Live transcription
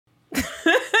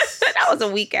was a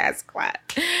weak ass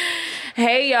clap.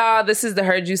 Hey y'all, this is the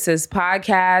Heard You Sis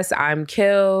podcast. I'm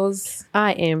Kills.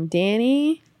 I am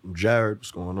Danny. I'm Jared.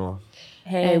 What's going on?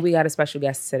 Hey, we got a special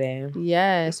guest today.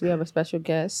 Yes, we have a special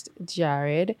guest,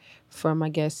 Jared, from, I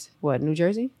guess, New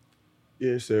Jersey?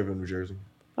 Yeah, Fairville, New Jersey.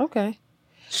 Okay.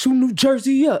 Shoot New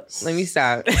Jersey up. Let me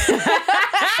stop.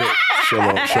 Chill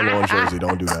on Jersey.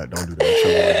 Don't do that. Chill on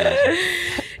Jersey.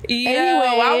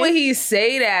 Anyway, why would he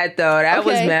say that though? That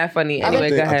was mad funny. Anyway,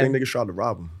 go ahead. I think niggas tried to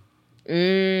rob him. I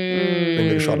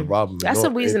think niggas tried to rob him. That's a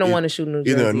reason to want to shoot New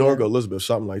Jersey. Either in Newark or Elizabeth,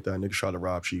 something like that. Niggas tried to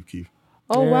rob Chief Keef.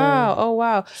 Oh, wow. Oh,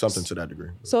 wow. Something to that degree.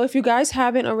 So if you guys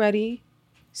haven't already,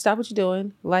 stop what you're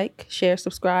doing. Like, share,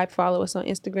 subscribe, follow us on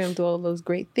Instagram, do all those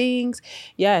great things.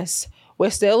 Yes, we're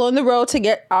still on the road to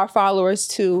get our followers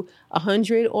to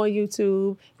 100 on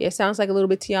YouTube. Yeah, it sounds like a little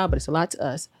bit to y'all, but it's a lot to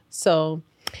us. So,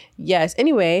 yes.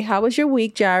 Anyway, how was your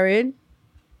week, Jared?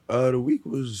 The week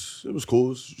was cool. It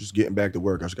was just getting back to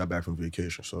work. I just got back from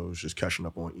vacation, so it was just catching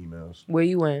up on emails. Where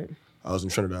you went? I was in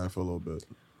Trinidad for a little bit.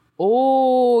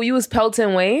 Oh, you was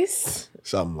pelting waist?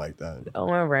 Something like that.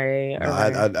 Oh, all right. No,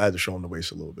 I had to show him the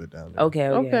waist a little bit down there. Okay.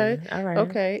 All right.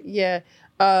 Okay. Yeah.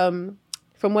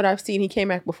 From what I've seen, he came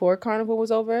back before Carnival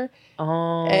was over.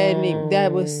 Oh. And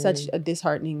that was such a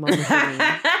disheartening moment for me.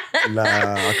 Nah,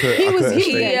 I couldn't.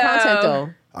 He had content though.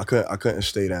 I couldn't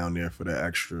stay down there for the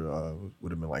extra.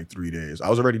 Would have been like 3 days. I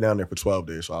was already down there for 12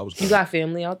 days, so I was. You got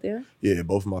family out there? Yeah,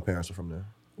 both of my parents are from there.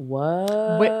 What?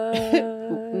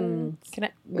 Can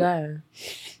I? Go ahead.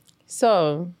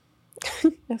 So,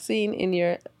 I've seen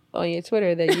on your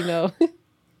Twitter that you know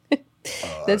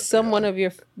that one of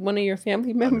your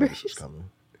family members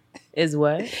Is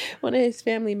what? One of his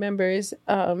family members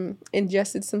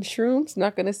ingested some shrooms.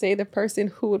 Not gonna say the person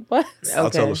who it was. Okay. I'll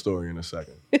tell the story in a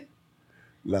second.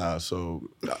 Nah, so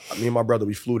me and my brother,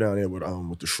 we flew down there with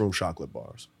the shroom chocolate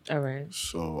bars. All right.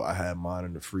 So I had mine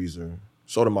in the freezer.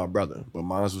 So did my brother, but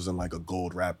mine was in like a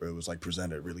gold wrapper. It was like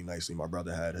presented really nicely. My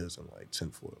brother had his in like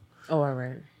tinfoil. Oh, all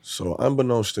right. So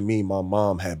unbeknownst to me, my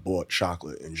mom had bought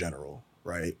chocolate in general,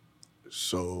 right?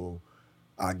 So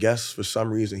I guess for some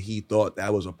reason he thought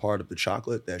that was a part of the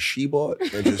chocolate that she bought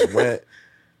and just went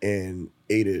and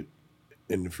ate it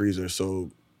in the freezer.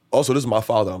 So also, this is my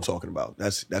father I'm talking about.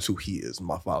 That's who he is,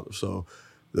 my father. So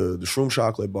the shroom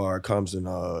chocolate bar comes in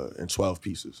 12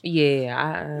 pieces.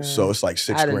 Yeah. So it's like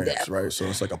 6 grams, that. right? So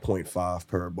it's like a 0.5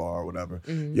 per bar or whatever.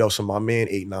 Mm-hmm. Yo, so my man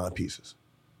ate 9 pieces.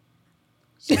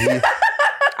 So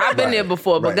I've been there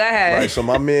before, but go ahead. Right. So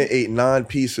my man ate 9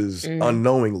 pieces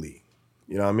unknowingly.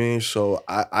 You know what I mean? So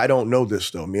I don't know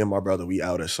this though. Me and my brother, we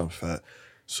out at some fat.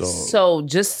 So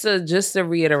just to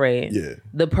reiterate, yeah,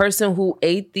 the person who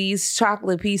ate these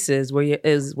chocolate pieces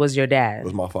was your dad.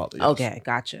 was my father. Yes. Okay,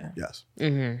 gotcha. Yes.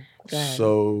 Mm-hmm. Go ahead.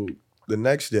 So the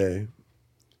next day,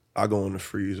 I go in the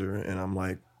freezer and I'm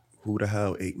like, who the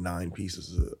hell ate 9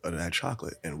 pieces of that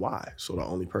chocolate and why? So the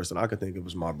only person I could think of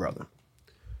was my brother.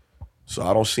 So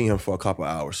I don't see him for a couple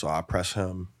hours. So I press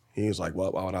him. He was like,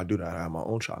 well, why would I do that? I have my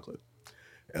own chocolate.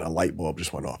 And a light bulb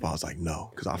just went off. I was like, no.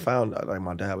 Because I found like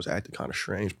my dad was acting kind of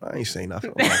strange, but I ain't say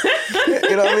nothing. Like,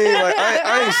 you know what I mean? Like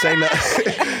I ain't say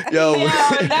nothing. Yo,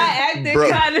 not acting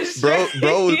kind of strange.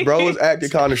 Bro was acting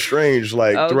kind of strange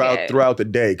like throughout the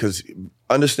day. Because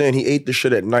understand, he ate the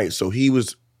shit at night. So he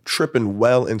was tripping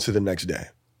well into the next day.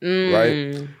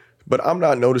 Right? But I'm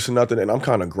not noticing nothing, and I'm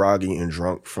kind of groggy and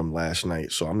drunk from last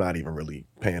night, so I'm not even really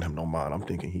paying him no mind. I'm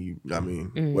thinking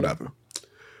whatever.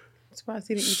 Surprised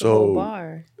he didn't eat the whole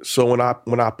bar. So when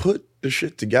I put the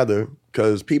shit together,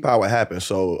 because peep how it happened.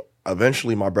 So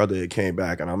eventually my brother came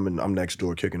back, and I'm next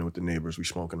door kicking it with the neighbors. We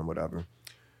smoking and whatever.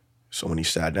 So when he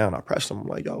sat down, I pressed him. I'm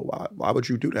like, yo, why would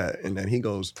you do that? And then he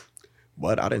goes,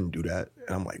 what? I didn't do that.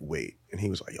 And I'm like, wait. And he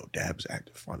was like, yo, Dad was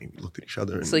acting funny. We looked at each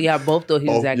other. And, so y'all both thought he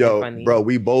was acting funny. Bro,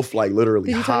 we both like literally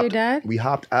Did you tell your dad? We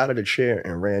hopped out of the chair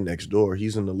and ran next door.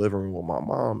 He's in the living room with my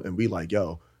mom. And we like,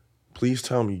 yo, please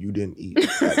tell me you didn't eat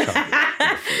that chocolate.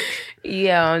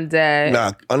 Yeah, I'm dead.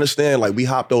 Nah, understand, like we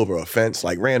hopped over a fence,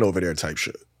 like ran over there type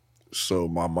shit. So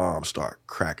my mom started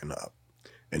cracking up.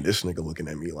 And this nigga looking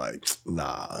at me like,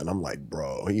 nah. And I'm like,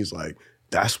 bro. He's like,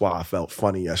 that's why I felt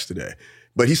funny yesterday.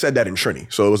 But he said that in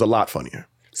Trini, so it was a lot funnier.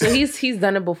 So he's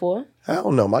done it before?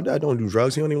 Hell no. My dad don't do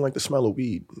drugs. He don't even like the smell of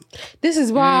weed. This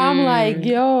is why I'm like,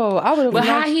 yo, I would have. But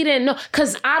how he didn't know?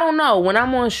 Because I don't know. When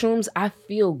I'm on shrooms, I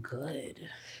feel good.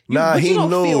 Nah, he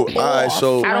knew. All right,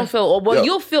 so I don't feel off. Well,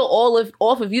 you'll feel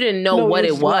off if you didn't know what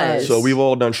it was. So we've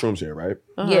all done shrooms here, right?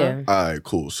 Uh-huh. Yeah. All right,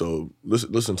 cool. So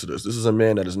listen to this. This is a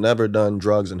man that has never done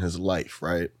drugs in his life,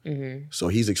 right? Mm-hmm. So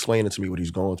he's explaining to me what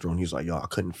he's going through, and he's like, yo, I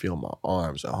couldn't feel my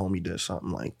arms. A homie did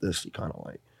something like this. He kind of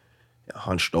like,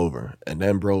 hunched over. And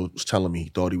then bro was telling me he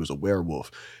thought he was a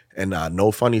werewolf. And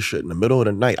no funny shit, in the middle of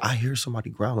the night, I hear somebody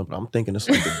growling, but I'm thinking it's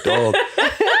like a dog.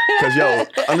 Because, yo,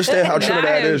 understand how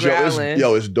Trinidad is.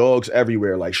 It's dogs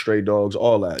everywhere, like stray dogs,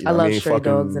 all that. You know I love what I mean? stray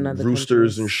dogs in other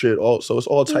roosters countries. and shit. So it's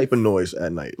all type of noise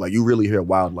at night. Like, you really hear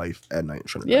wildlife at night in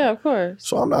Trinidad. Yeah, of course.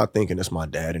 So I'm not thinking it's my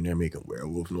dad in there making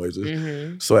werewolf noises.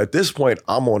 Mm-hmm. So at this point,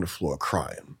 I'm on the floor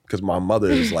crying because my mother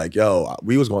is like, yo,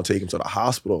 we was going to take him to the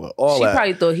hospital and all She that.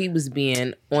 probably thought he was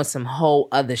being on some whole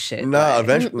other shit. Nah, like,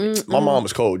 eventually, my mom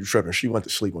was cold. You tripping. She went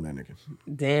to sleep on that nigga.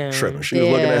 damn. Tripping. She was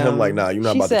looking at him like, nah, you're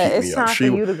not She about said, to keep me it's up. time She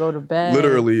for you to go to bed.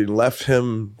 literally left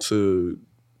him to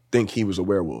think he was a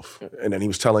werewolf. And then he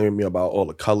was telling me about all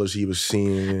the colors he was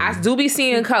seeing. I do be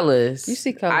seeing colors. You see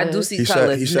I do colors. see He said-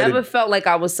 colors. he said Never it- felt like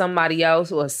I was somebody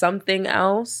else or something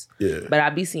else. Yeah. But I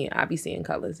be seeing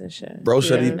colors and shit. Bro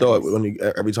said he Yeah. thought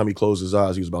every time he closed his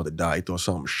eyes, he was about to die. He thought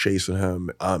something was chasing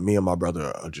him. Me and my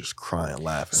brother are just crying,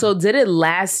 laughing. So did it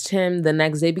last him the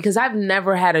next day? Because I've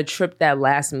never had a trip that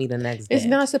lasts me the next day. It's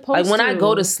not supposed like when to. I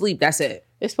go to sleep, that's it.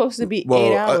 It's supposed to be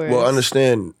 8 hours.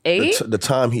 Understand 8? the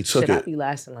time he took Shit, I it. be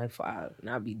lasting like 5 and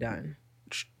I'll be done.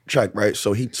 Check, right?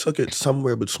 So he took it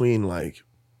somewhere between like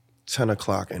 10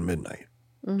 o'clock and midnight,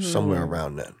 somewhere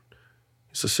around then.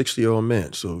 It's a 60-year-old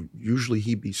man, so usually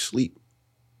he'd be asleep.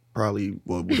 Probably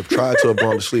would have tried to have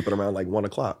gone to sleep at around like 1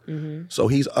 o'clock. So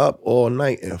he's up all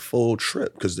night in a full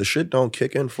trip because the shit don't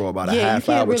kick in for about a Yeah, you half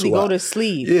can't hour, really 2 go hours. to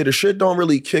sleep. Yeah, the shit don't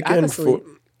really kick I in can for. sleep.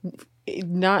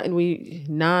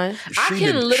 Nine.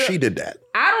 She did that.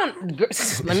 I don't.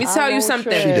 Let me tell you don't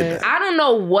something. trip. She did that. I don't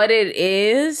know what it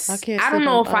is. I can't don't sleep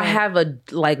know on if I up. have a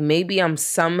like. Maybe I'm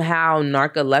somehow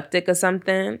narcoleptic or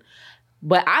something.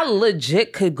 But I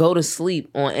legit could go to sleep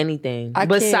on anything. I can't.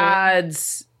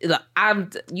 Besides,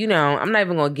 I'm not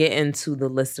even gonna get into the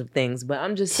list of things. But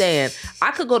I'm just saying,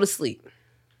 I could go to sleep.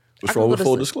 What's I wrong can with go to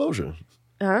full sleep. disclosure?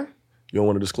 Huh? You don't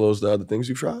want to disclose the other things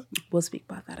you've tried? We'll speak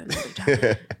about that another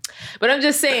time. But I'm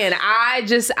just saying,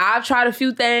 I've tried a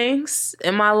few things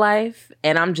in my life,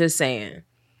 and I'm just saying,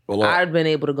 Well, I've been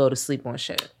able to go to sleep on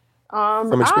shit.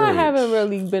 From I experience. haven't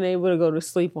really been able to go to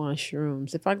sleep on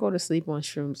shrooms. If I go to sleep on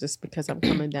shrooms, it's because I'm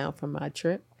coming down from my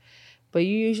trip. But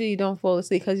you usually don't fall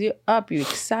asleep because you're up, you're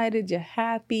excited, you're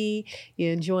happy,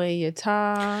 you're enjoying your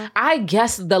time. I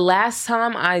guess the last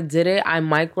time I did it, I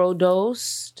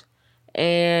microdosed,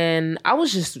 and I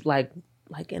was just like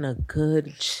in a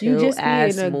good chill just be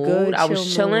ass in a mood. good, I was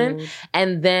chill chilling, mood.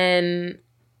 and then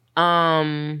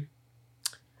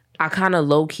I kind of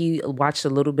low key watched a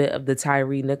little bit of the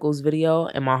Tyree Nichols video,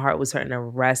 and my heart was hurting the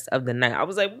rest of the night. I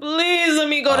was like, please let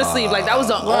me go to sleep. Like that was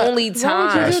the only Why would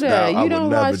time. you do that? I You would don't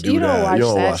never watch. do You that. don't watch You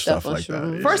don't that watch stuff stuff on like that.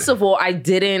 shrooms. Yeah. First of all, I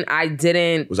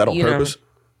didn't. Was that on purpose?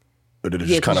 Or did it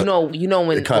Yeah, just kind because of? you know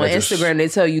when it kinda on just- Instagram they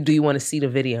tell you, do you want to see the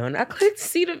video? And I clicked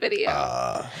see the video.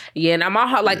 Yeah, and my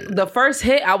heart, like the first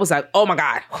hit, I was like, oh my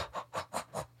God.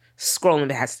 Scrolling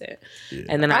past it.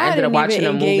 And then I ended up watching a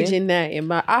engage movie. in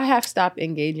that. I have stopped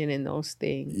engaging in those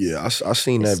things. Yeah, I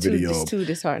seen that video. It's too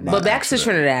disheartening. But back to accident.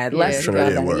 Trinidad. Let's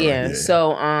Trinidad, go. word, Yeah.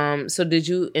 yeah. So did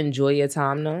you enjoy your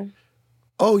time though?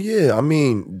 Oh yeah, I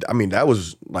mean that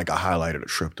was like a highlight of the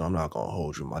trip. Though I'm not gonna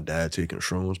hold you. My dad taking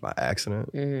shrooms by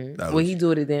accident. That Will was, he do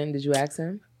it again? Did you ask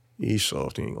him? he's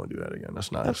soft. He ain't gonna do that again.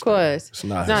 That's not. Of his course. Thing. It's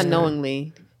not. Not his thing.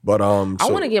 knowingly. But I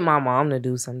so want to get my mom to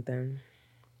do something.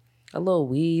 A little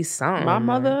weed, something. My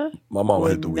mother my mom would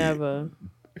hit would the weed. never.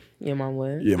 Your mom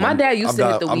would. Yeah, my dad used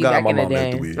to hit the I'm weed glad back my in the mom hit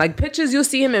day. the weed. Like pictures, you'll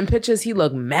see him in pictures. He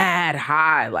looked mad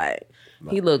high. Like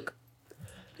he looked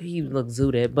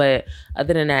zooted. But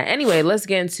other than that, anyway, let's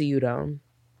get into you though.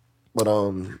 But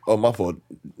oh my fault,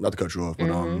 not to cut you off. But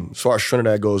as far as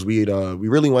Trinidad goes, we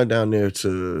really went down there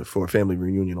for a family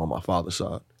reunion on my father's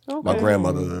side. My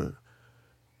grandmother,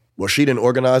 well, she didn't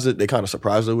organize it. They kind of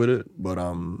surprised her with it. But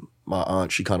my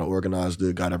aunt, she kind of organized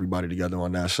it, got everybody together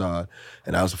on that side,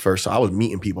 and that was the first time I was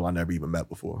meeting people I never even met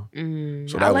before. So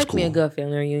that I was like cool. me a good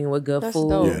family reunion with good That's food.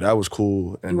 dope. Yeah, that was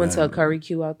cool. And You went to a then- curry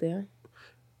queue out there?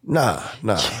 Nah.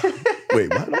 Wait,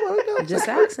 what? Just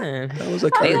asking. That was a They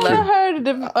curry love- queue. I heard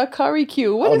of a curry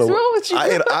quew. I What don't is know. wrong with you?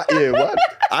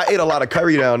 I ate a lot of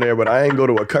curry down there, but I ain't go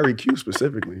to a curry queue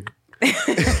specifically. She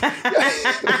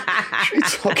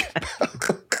talking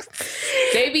about?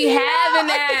 They be having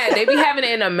that. They be having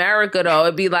it in America though.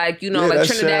 It'd be like, Yeah, like that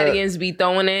Trinidadians be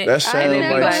throwing it. That I sound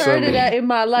never like heard some- of that in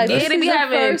my life. Yeah, This they is be the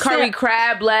having first curry time.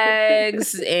 crab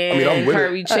legs and I'm with it.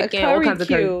 curry A chicken, all kinds of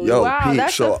curry. queue. Yo, wow, Pete,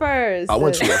 that's so the first. I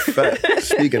went to a fete.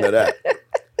 Speaking of that,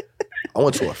 I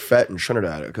went to a fete in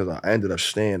Trinidad because I ended up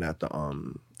staying at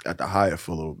the Hyatt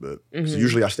for a little bit. So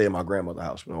usually I stay at my grandmother's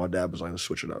house, but my dad was like, let's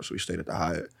switch it up. So we stayed at the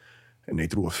Hyatt, and they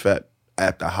threw a fete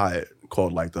at the Hyatt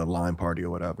called like the Lime Party or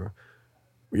whatever.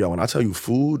 Yo, when I tell you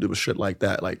food, there was shit like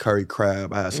that, like curry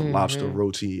crab. I had some lobster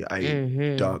roti. I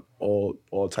ate duck, all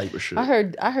type of shit. I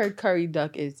heard curry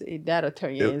duck that'll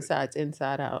turn your insides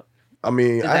inside out. I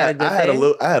mean, I had a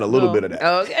little bit of that.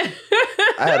 Oh, okay.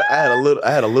 I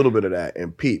had a little bit of that.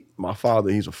 And Pete, my father,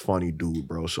 he's a funny dude,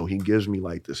 bro. So he gives me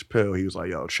like this pill. He was like,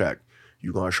 yo, check.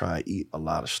 You're gonna try and eat a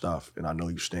lot of stuff. And I know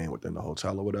you're staying within the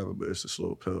hotel or whatever, but it's this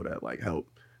little pill that like help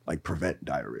like prevent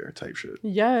diarrhea type shit.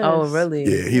 Yes. Oh, really?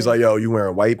 Yeah. He's like, yo, you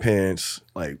wearing white pants,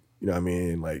 like, you know what I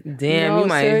mean? Like, damn, you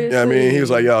might. Seriously? you know what I mean? He was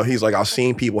like, yo, he's like, I've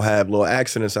seen people have little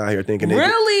accidents out here thinking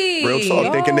Really? real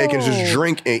talk, thinking they can just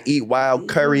drink and eat wild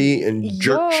curry and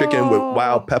jerk chicken with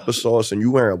wild pepper sauce, and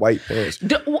you wearing white pants.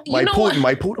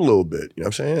 Might poot a little bit. You know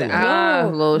what I'm saying?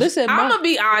 Like, Listen, I'm gonna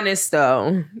be honest though.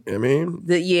 you know what I mean?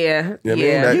 Yeah. You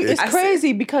know what I mean? It's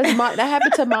crazy because that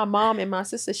happened to my mom and my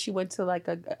sister. She went to like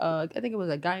I think it was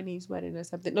a Guyanese wedding or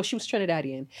something. No, she was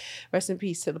Trinidadian. Rest in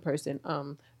peace to the person.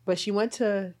 But she went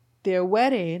to their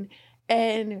wedding,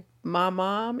 and my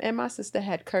mom and my sister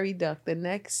had curry duck. The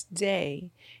next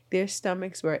day, their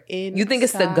stomachs were in. You think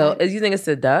it's the goat? You think it's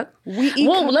the duck? We eat.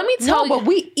 Let me tell you. But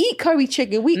we eat curry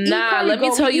chicken. We eat curry let me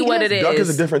goat. tell you what it is. Duck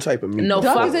is a different type of meat. No,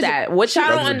 fuck that. What y'all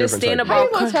don't understand type. about. How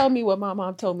you gonna tell me what my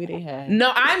mom told me they had?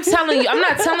 No, I'm telling you. I'm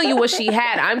not telling you what she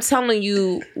had. I'm telling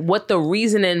you what the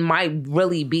reasoning might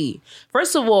really be.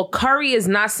 First of all, curry is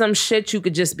not some shit you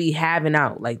could just be having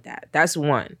out like that. That's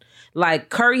one. Like,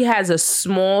 curry has a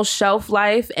small shelf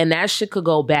life, and that shit could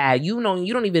go bad. You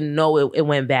don't even know it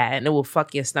went bad, and it will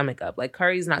fuck your stomach up. Like,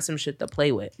 curry's not some shit to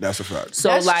play with. That's a fact. So,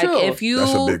 That's like, true. if you...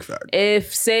 That's a big fact.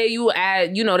 If, say, you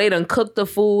add... You know, they done cooked the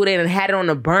food, they done had it on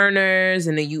the burners,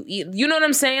 and then you eat... You know what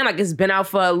I'm saying? Like, it's been out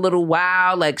for a little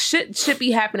while. Like, shit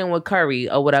be happening with curry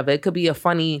or whatever. It could be a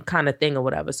funny kind of thing or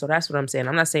whatever. So, that's what I'm saying.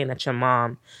 I'm not saying that your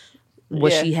mom...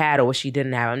 What she had or what she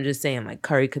didn't have. I'm just saying, like,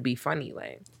 curry could be funny,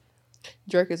 like...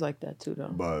 Jerk is like that too, though.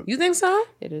 But you think so?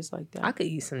 It is like that. I could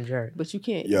eat some jerk. But you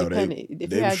can't. yo, they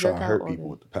was trying to hurt people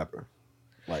with the pepper.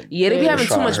 Like, yeah, they be having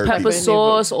too much pepper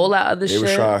sauce, all that other shit.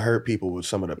 They were trying to hurt people with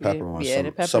some of the pepper on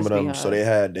some of them. So they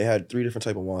had 3 different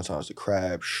type of wontons: the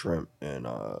crab, shrimp, and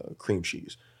cream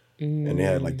cheese. And they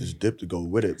had like this dip to go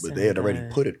with it, but they had already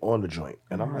put it on the joint.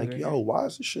 And I'm like, yo, why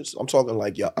is this shit? I'm talking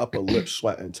like your upper lip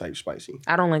sweating type spicy.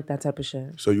 I don't like that type of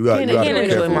shit. So you got to be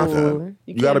careful with that.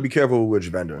 You got to be careful with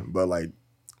which vendor, but like.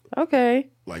 Okay.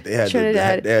 Like they had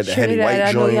Trinidad, the Henny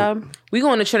White joint. We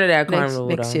going to Trinidad Carnival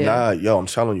next though. year. Nah, yo, I'm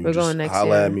telling you, We're just going next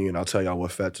holla year. at me and I'll tell y'all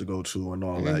what fete to go to and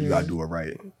all that. You gotta do it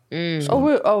right. So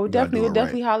we'll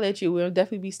definitely holler at you. We'll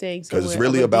definitely be staying somewhere. Because it's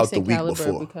really about the week caliber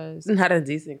before. Because Not a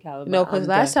decent caliber. no, because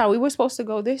last time we were supposed to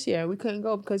go this year, we couldn't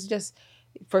go because just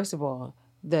first of all,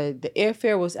 the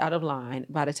airfare was out of line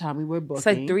by the time we were booking. It's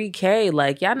like $3,000.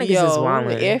 Like y'all niggas is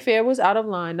wilding. The airfare was out of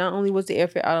line. Not only was the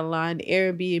airfare out of line, the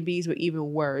Airbnbs were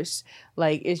even worse.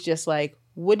 Like it's just like,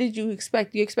 what did you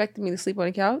expect? You expected me to sleep on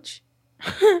the couch?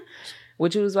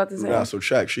 What you was about to say? Nah, so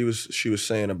check. She was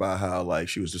saying about how like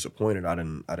she was disappointed I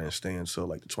didn't stay until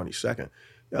like the 22nd.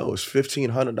 Yo, it was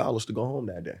 $1,500 to go home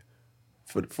that day.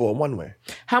 For a one way.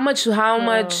 How much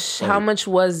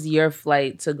was your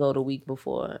flight to go the week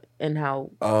before? And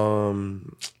how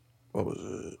what was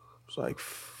it? It was like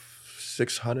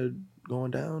 600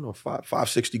 going down or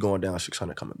 560 going down,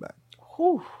 600 coming back.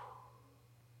 Whew.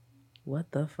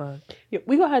 What the fuck? Yeah,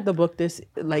 we gonna have to book this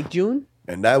like June.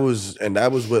 And that was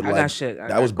what I like got shit.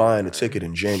 that was buying the ticket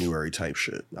in January type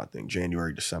shit. I think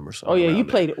January, December. Oh yeah, you around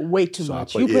played way too So I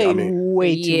much. played- You yeah, I played mean-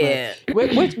 way too Yeah.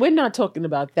 much. We're not talking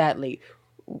about that late.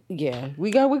 Yeah,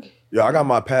 we Yo, I got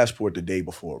my passport the day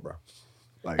before, bro.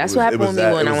 Like, That's what happened with me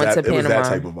when I went to It was that Panama.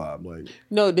 type of vibe. Like,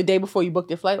 no, the day before you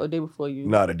booked your flight or the day before you.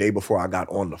 nah, the day before I got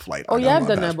on the flight. Oh I yeah, got I've my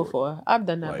done that passport. before. I've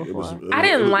done that Like, before. I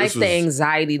didn't like this the was-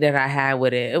 anxiety that I had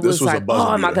with it. It This was was a like,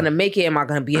 buzzer am I beater. gonna make it? Am I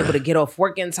gonna be able to get off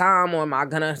work in time? Or am I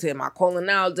calling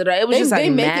out? It was just like they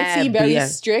make mad it seem very BS.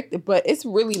 strict, but it's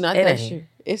really not It that ain't. shit.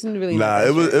 It's really Nah, not that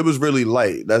it was strict. it was really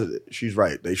light. She's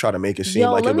right. They try to make it seem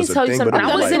Yo, like let it me was tell a you thing, something. but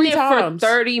it I was was like, in there for times.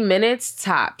 30 minutes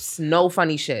tops. No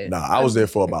funny shit. nah, I was there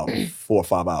for about 4 or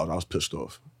 5 hours. I was pissed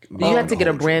off. Do you have to get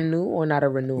a brand new or not a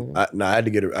renewal? I had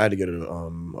to get a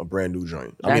brand new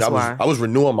joint. That's why. I was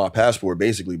renewing my passport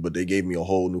basically, but they gave me a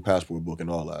whole new passport book and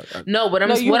all that. No, but I'm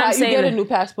you saying. get a new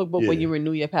passport book when Yeah. you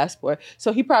renew your passport.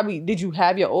 So did you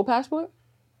have your old passport?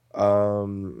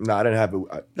 No, I didn't have it.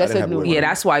 That's I didn't a have new it one. with Yeah, me.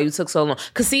 that's why you took so long.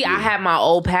 Cause see, I had my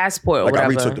old passport or Like I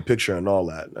whatever. retook the picture and all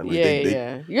that. And like,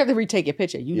 Yeah. You have to retake your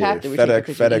picture. You have to retake your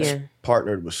picture. FedEx Yeah.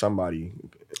 partnered with somebody.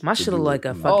 My shit look like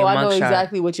a fucking Oh, I know mugshot.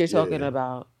 exactly what you're talking Yeah.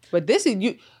 about. But this is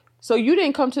you. So you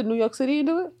didn't come to New York City and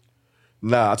do it?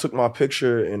 Nah, I took my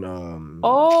picture in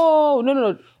Oh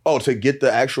no. Oh, to get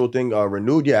the actual thing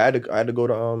renewed, yeah, I had to go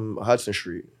to Hudson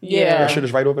Street. Yeah. That shit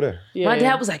is right over there. Yeah. My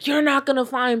dad was like, "You're not gonna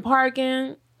find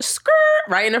parking." Skirt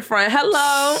right in the front.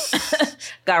 Hello,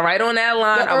 got right on that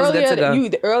line. I was good to go.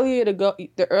 The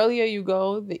earlier you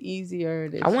go, the easier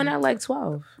it is. I went at like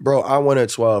 12. Bro, I went at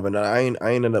 12 and I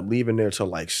ended up leaving there till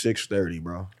like 6:30,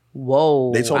 bro.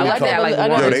 Whoa, They told I me like come- that. Like I Yo,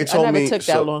 never, one. they told I never me- took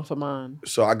so- that long for mine.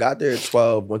 So I got there at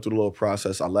 12, went through the little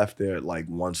process. I left there at like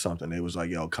 1 something. They was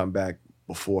like, yo, come back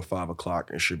before 5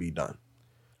 o'clock. It should be done.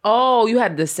 Oh, you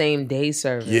had the same day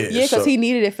service. Yeah, Yeah, because so he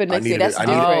needed it for next day. needed That's it. I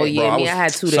needed different. Oh, it. yeah, Bro, me, I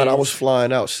had 2 Son, I days. was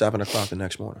flying out 7 o'clock the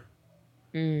next morning.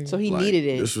 So he Like, needed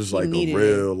it. This was He like a needed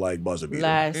real like buzzer beater.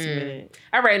 last minute.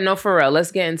 All right, no, for real.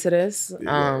 Let's get into this.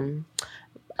 Yeah.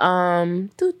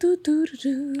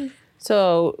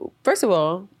 So first of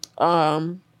all,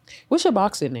 what's your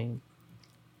boxing name?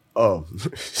 Oh,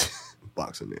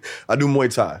 boxing. I do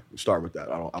Muay Thai. Start with that.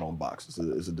 I don't box.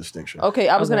 It's a distinction. Okay,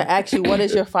 I was Okay. gonna ask you what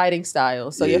is your fighting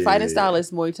style. So your Yeah, fighting yeah, style yeah.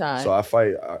 is Muay Thai. So I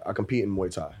fight. I compete in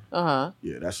Muay Thai. Uh-huh.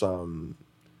 Yeah, that's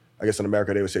I guess in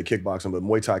America they would say kickboxing, but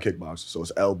Muay Thai kickboxing. So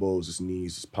it's elbows, it's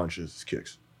knees, it's punches, it's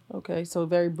kicks. Okay, so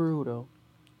very brutal.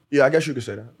 Yeah, I guess you could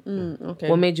say that. Okay.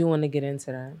 What made you want to get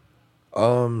into that?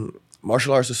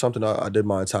 Martial arts is something I did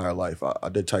my entire life. I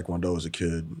did Taekwondo as a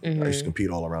kid. I used to compete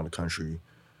all around the country.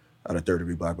 I had a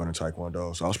 3rd-degree black belt in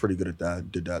Taekwondo, so I was pretty good at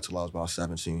that. Did that till I was about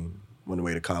 17. Went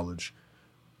away to college.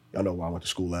 Y'all know where I went to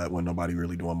school at. When nobody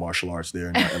really doing martial arts there,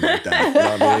 nothing like that. You know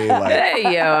what I mean? Like,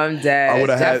 Hey, yo, I'm dead. I would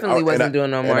have Definitely wasn't doing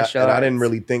no martial and arts. I didn't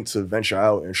really think to venture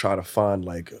out and try to find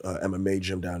like a MMA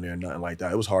gym down there, nothing like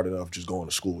that. It was hard enough just going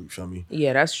to school. You feel me?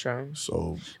 Yeah, that's true.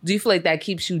 So Do you feel like that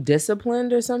keeps you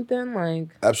disciplined or something? Like,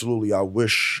 absolutely, I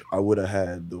wish I would have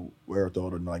had the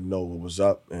wherewithal to like know what was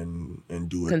up and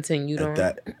do it. continued on.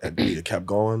 It kept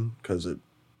going because it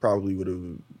probably would have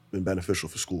been beneficial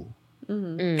for school.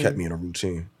 Kept me in a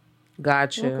routine.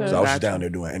 Gotcha. Okay. 'Cause I was just Gotcha. down there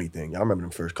doing anything. I remember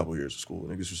them first couple years of school.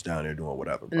 Niggas was down there doing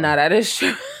whatever. Bro. Nah, that is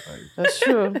true. That's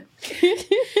true.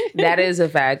 That is a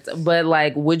fact. But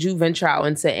like, would you venture out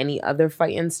into any other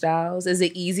fighting styles? Is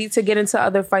it easy to get into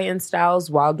other fighting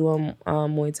styles while doing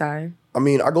Muay Thai? I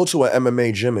mean, I go to an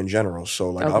MMA gym in general.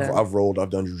 So like Okay. I've rolled, I've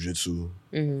done jujitsu,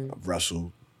 I've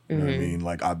wrestled. You know what I mean?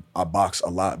 Like I box a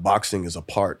lot. Boxing is a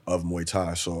part of Muay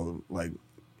Thai. So like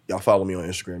y'all follow me on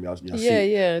Instagram. Y'all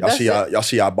Yeah, see, yeah. Y'all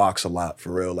see I box a lot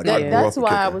for real. Like I grew That's up a why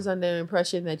I kicker. was under the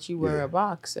impression that you were Yeah. a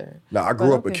boxer. Now I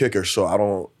grew up a okay. kicker, so I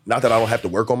don't. Not that I don't have to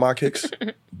work on my kicks,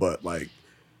 but like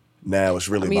now it's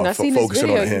really I mean, I about seen this focusing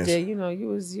on video the you hands. did. You know, you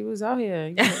was out here.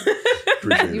 You, know,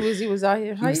 Appreciate it. you was out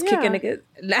here. He was kicking niggas.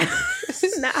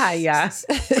 Nah, yeah.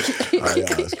 Oh, yeah,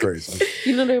 that's crazy.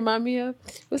 You know, they remind me of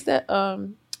what's that?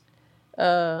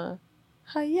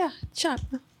 Hiya, chop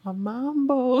a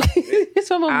mambo. It's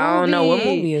from a movie. I don't know what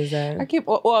movie is I that. can't,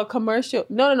 or a commercial.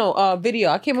 No, video.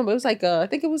 I can't remember. It was like I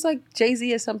think it was like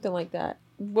Jay-Z or something like that.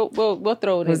 We'll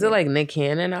throw it Was in. it like Nick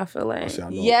Cannon? I feel like See, I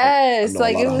know- Yes, I know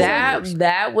like a lot it of was- Hollywood.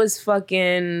 that was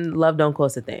fucking Love Don't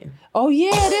Cost a Thing. Oh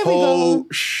yeah, there we Oh go.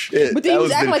 shit! But then you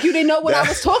was acting like you didn't know what I that-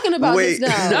 was talking about Wait. just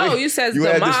now. No, you said You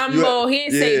the had this- you mambo. had- He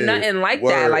didn't say yeah, nothing like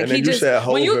word. that. Like And he then you just said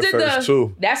when you Hov did at first, the.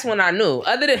 too. That's when I knew.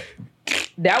 Other than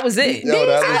that was it. Yo,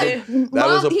 that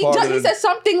was a he, part of he the- said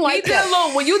something He like did a that.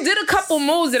 little. When you did a couple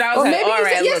moves, that I was Or like, maybe all he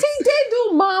right, said, yes, look. he did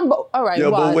do mambo. All right,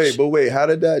 Yo, watch. but wait, how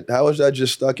is that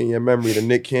just stuck in your memory? The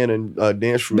Nick Cannon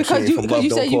dance routine Because you- from because Love you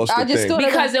Don't said you- Cost I a just Thing. thought-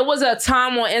 Because there was a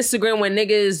time on Instagram when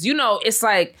niggas, you know, it's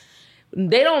like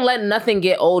they don't let nothing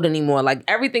get old anymore. Like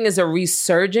everything is a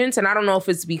resurgence, and I don't know if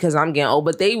it's because I'm getting old,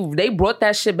 but they brought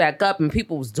that shit back up, and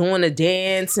people was doing the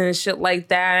dance and shit like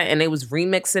that, and they was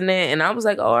remixing it, and I was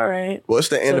like, oh, all right. Well, it's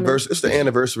the anniversary. It's the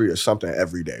anniversary of something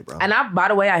every day, bro. And by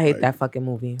the way, I hate that fucking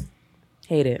movie.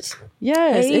 Hate it.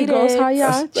 Yes, Hate it goes it.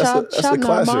 hiya, chop, That's chop, a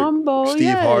classic. mambo. Steve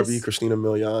yes. Harvey, Christina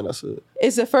Milian. That's a.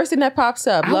 It's the first thing that pops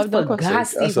up. I Love Don't Cost. forgot That's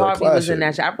Steve a Harvey was in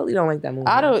that classic. shit. I really don't like that movie.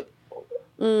 I don't.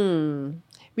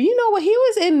 But you know what? He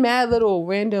was in mad little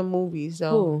random movies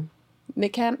though. Who?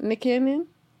 Nick Cannon.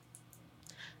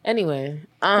 Anyway,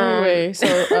 Anyway, so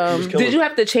did you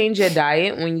have to change your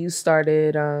diet when you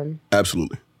started?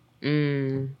 Absolutely.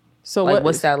 so Like, what?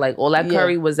 what's that like? All that Yeah.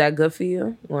 curry, was that good for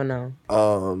you or no?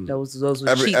 Those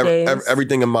were cheat days.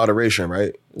 Everything in moderation,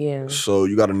 right? Yeah. So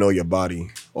you got to know your body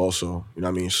also. You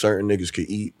know what I mean? Certain niggas could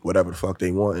eat whatever the fuck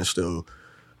they want and still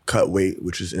cut weight,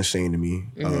 which is insane to me.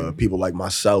 People like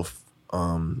myself,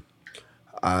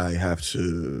 I have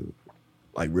to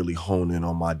like really hone in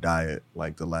on my diet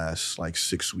like the last like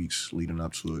 6 weeks leading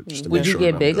up to it. Just to Would make you sure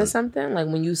get I'm big or good. something? Like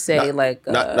when you say Not- like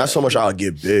Not so much I'll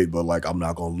get big, but like I'm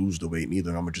not gonna lose the weight neither.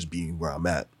 I'm gonna just be where I'm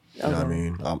at. You know what I Okay.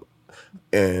 mean?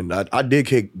 And I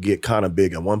did get kind of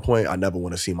big at one point. I never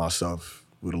want to see myself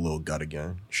with a little gut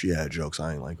again. She had jokes.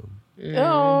 I ain't like them.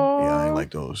 Oh. Yeah, I ain't like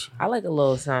those. I like a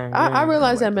little something. I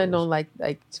realize like that men those. don't like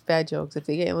fat jokes. If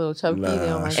they getting a little chubby, they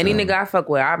don't like Any that. nigga I fuck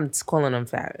with, I'm calling them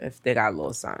fat if they got a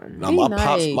little something. Nah, Be my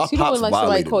nice. pops You don't like somebody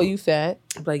violated call me. you fat.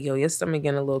 Like, yo, your stomach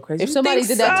getting a little crazy. If You somebody think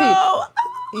did that so?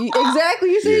 to you, exactly.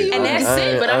 You see, Yeah. And you- that's I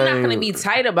it. ain't- But I'm I not gonna ain't- be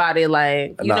tight about it.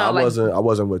 Like, you know, like I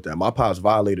wasn't with that. My pops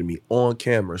violated me on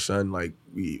camera, son. Like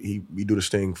we do this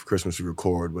thing for Christmas, we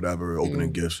record, whatever,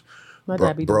 opening gifts. My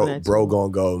dad be doing that bro too. gonna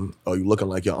go, oh, you looking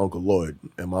like your Uncle Lloyd.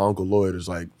 And my Uncle Lloyd is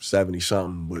like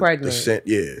 70-something. With Pregnant.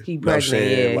 Yeah. he You know what I'm pregnant.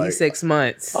 saying? Yeah, Like, he's 6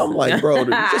 months. I'm like, bro, you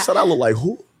just said I look like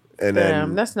who? And then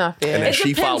Damn, that's not fair. and then It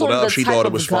she depends followed on up. the She type thought it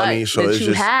of was gut funny. So that it's you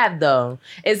just have though.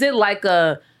 Is it like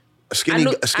a a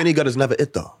skinny gut is never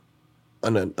it though.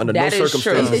 Under no that is true?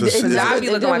 circumstances. It- it's- I'll be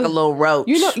looking like a little roach.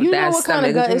 You know with that what kind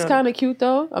of stomach, gut you is know? kind of cute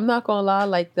though. I'm not gonna lie,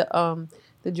 like the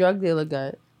drug dealer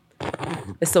gut.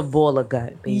 It's a ball of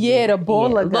gut, baby. Yeah, the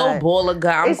ball of Low gut. ball of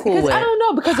gut. I'm It's- cool 'cause with. I don't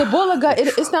know because the ball of gut.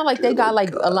 It's not like they got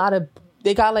like a lot of.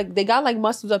 They got like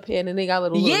muscles up here and then they got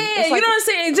little. Yeah, it's you like, know what I'm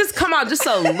saying? Just come out just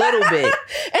a little bit. And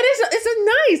it's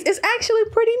a nice. It's actually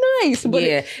pretty nice. But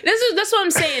Yeah, that's what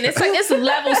I'm saying. It's like it's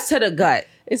levels to the gut.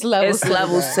 it's levels. It's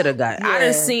levels to the gut. I Yeah.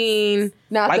 done seen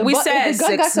Now, like if we if said the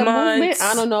gut got 6 some movement, months.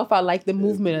 I don't know if I like the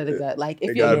movement of the gut. Like if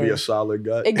It you, gotta be a solid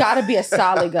gut. it gotta be a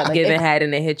solid gut. Like, Giving it- head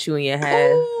and it hit you in your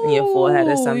head, in your forehead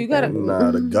or Ooh, something. you gotta-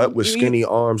 Nah, the gut with skinny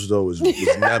arms though is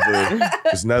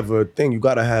never a thing. You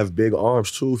gotta have big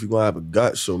arms too if you're gonna have a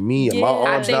gut. So my Yeah, I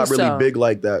arms think not really so. big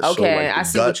like that. So Okay, like, I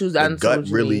see what you- I the see what gut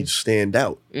you really mean. stand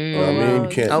out. You know what I mean? Wow. You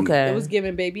can't. Okay. It was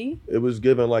given, baby. It was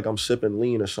given like I'm sipping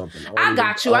lean or something. I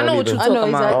got you. I know what you're I know talking exactly.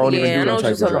 about. I don't even Yeah, I do know them what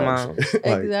you're type of talking drugs. about.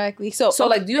 Like, Exactly. So,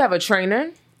 like, do you have a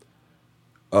trainer?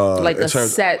 Like in a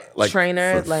set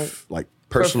trainer, like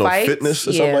personal fights? fitness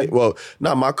or Yeah. something like. Well,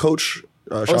 my coach.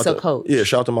 it's shout a out to- coach. Yeah,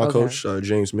 shout out to my Okay. coach,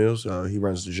 James Mills. He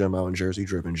runs the gym out in Jersey,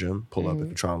 Driven Gym. Pull up if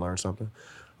you're trying to learn something.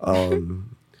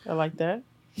 I like that.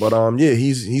 But yeah,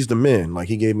 he's the man. Like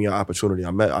he gave me an opportunity.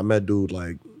 I met dude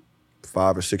like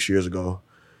 5 or 6 years ago,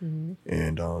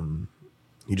 and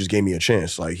he just gave me a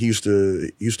chance. Like he used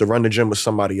to run the gym with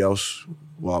somebody else,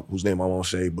 well, whose name I won't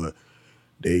say, but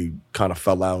they kind of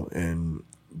fell out. And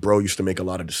bro used to make a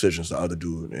lot of decisions, the other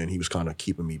dude, and he was kind of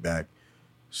keeping me back.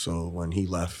 So when he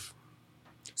left,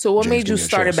 So what James made you gave me a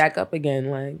start it chance. back up again?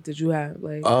 Like, did you have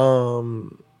like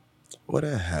what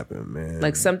had happened, man?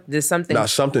 like did something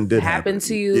something did happen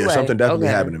to you? Yeah, Like, something definitely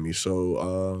okay. happened to me.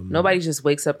 So Nobody just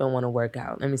wakes up and want to work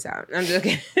out. Let me stop. I'm just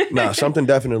kidding. nah, something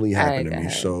definitely All right, happened to go me.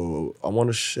 ahead. So I want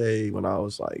to say when I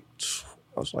was like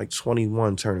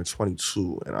 21, turning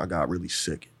 22, and I got really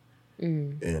sick,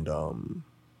 and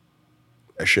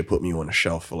that shit put me on the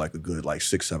shelf for like a good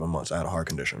 6-7 months. I had a heart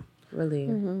condition, Really?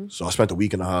 so I spent a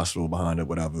week in the hospital behind it,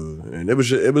 whatever. And it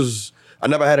was. I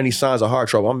never had any signs of heart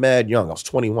trouble. I'm mad young. I was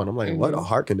 21. I'm like, what, a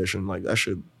heart condition? Like that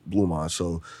shit blew mine.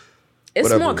 So It's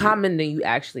whatever. more common than you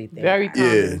actually think. Very yeah,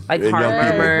 common. Like and heart young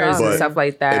people, murmurs and but- stuff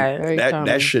like that. Very common.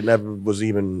 that shit never was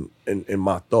even in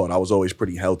my thought. I was always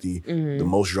pretty healthy. Mm-hmm. The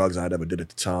most drugs I had ever did at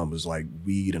the time was like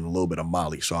weed and a little bit of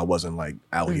Molly. So I wasn't like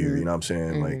out Mm-hmm. here, you know what I'm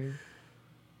saying? Like,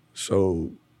 so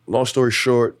long story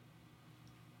short,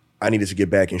 I needed to get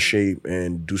back in shape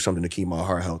and do something to keep my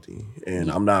heart healthy.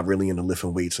 And I'm not really into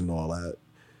lifting weights and all that.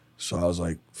 So I was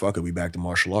like, fuck it, we back to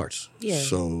martial arts. Yeah.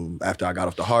 So after I got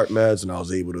off the heart meds and I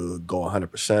was able to go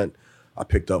 100%, I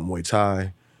picked up Muay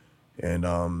Thai. And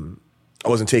I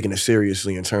wasn't taking it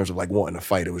seriously in terms of like wanting to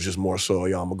fight. It was just more so,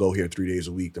 I'm gonna go here 3 days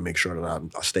a week to make sure that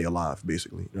I stay alive,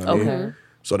 basically. You know what I Okay. mean?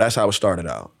 So that's how it started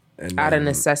out. And Out of then-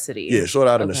 necessity. Yeah, sort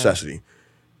of out of Okay. necessity.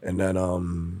 And then I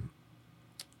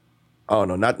don't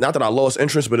know, not that I lost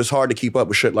interest, but it's hard to keep up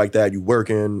with shit like that. You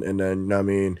working, and then, you know what I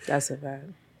mean? That's a fact.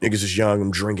 Niggas is young,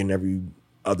 I'm drinking every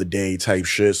other day type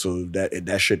shit, so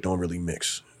that shit don't really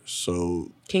mix.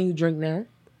 So, Can you drink now?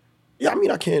 yeah, I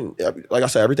mean, I can, like I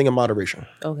said, everything in moderation.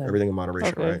 Okay. Everything in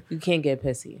moderation, Okay. right? You can't get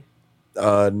pissy.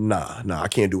 Nah, I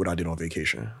can't do what I did on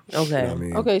vacation. You know Okay. what I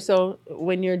mean? Okay, so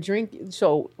when you're drinking,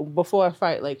 so before a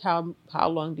fight, like how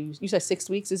long do you said 6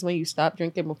 weeks is when you stop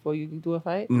drinking before you do a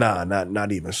fight? Nah,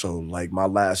 not even. So like my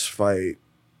last fight,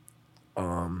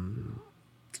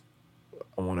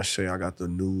 I want to say I got the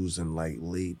news in like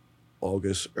late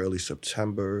August, early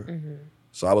September.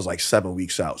 So I was like 7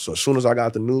 weeks out. So as soon as I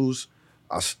got the news,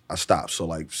 I stopped. So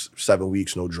like 7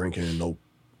 weeks, no drinking, no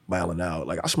wilding out.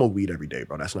 Like I smoke weed every day,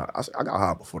 bro. That's not. I got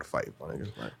high before the fight, my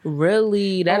nigga. Like,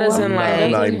 Really? That doesn't I'm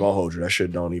like. not even gonna hold you. That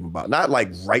shit don't even bother. Not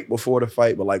like right before the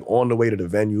fight, but like on the way to the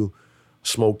venue,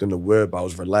 smoked in the whip. I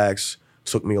was relaxed.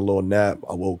 Took me a little nap.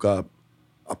 I woke up.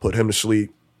 I put him to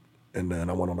sleep. and then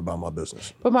I went on about my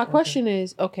business. But my question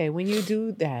is, okay, when you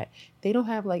do that, they don't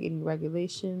have like any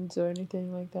regulations or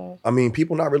anything like that? I mean,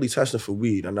 people not really testing for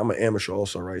weed, and I'm an amateur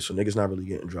also, right? So niggas not really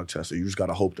getting drug tested. You just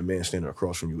gotta hope the man standing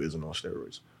across from you isn't on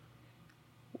steroids.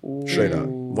 Straight up.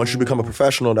 Once you become a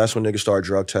professional, that's when niggas start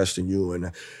drug testing you.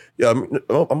 And yeah, I'm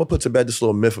gonna put to bed this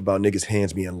little myth about niggas'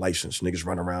 hands being licensed. Niggas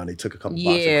run around, they took a couple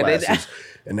boxing classes,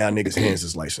 and now niggas' hands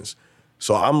is licensed.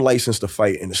 So I'm licensed to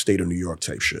fight in the state of New York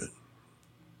type shit.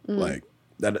 Like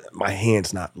that, my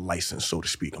hand's not licensed, so to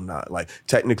speak. I'm not like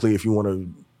technically, if you want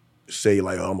to say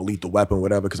like, oh, I'm a lethal weapon,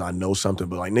 whatever, because I know something.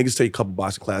 But like niggas take a couple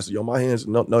boxing classes. Yo, my hands,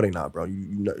 no, they not, bro.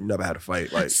 You never had to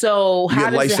fight. Like, so you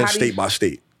get licensed state by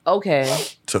state. Okay.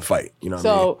 To fight, you know what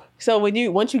I mean?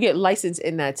 So once you get licensed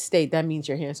in that state, that means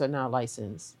your hands are now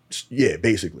licensed. Yeah,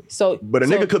 basically. So, but a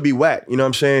nigga could be whack, you know what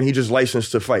I'm saying? He just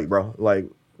licensed to fight, bro. Like,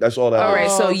 that's all that All is. right,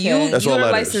 so That's all you're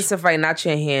that licensed is. to fight, not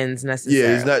your hands necessarily.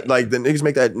 Yeah, it's not like the niggas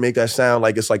make that sound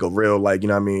like it's like a real, like, you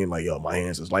know what I mean? Like, yo, my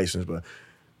hands is licensed, but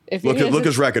if your look hands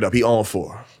his record up. He on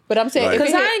 4. But I'm saying, Like-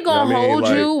 Because I ain't gonna You know what I mean? hold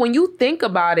Like- you. When you think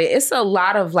about it, it's a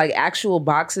lot of like actual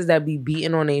boxers that be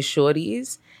beating on their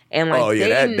shorties. And like Oh,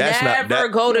 yeah, they that's not- never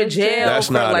that- go to jail That's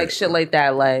for not like it. shit like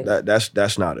that. Like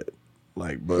That's not it.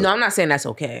 Like, but no, I'm not saying that's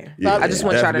okay. Yeah, I just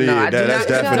want y'all to know. I do that's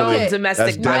not definitely- condone domestic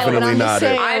that's definitely violence. not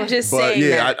it. I'm just But saying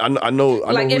yeah, that. I know.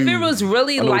 Like if it was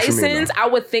really I know what you mean, licensed, though. I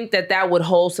would think that would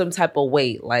hold some type of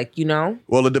weight. Like, you know?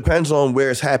 Well, it depends on where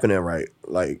it's happening, right?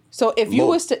 Like, So if you Mo-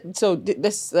 was to,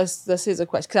 this here's a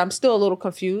question, because I'm still a little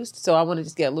confused. So I want to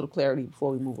just get a little clarity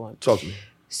before we move on. talk to me.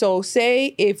 So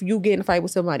say if you get in a fight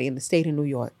with somebody in the state of New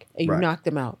York and you Right. knock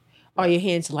them out, are your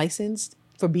hands licensed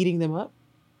for beating them up?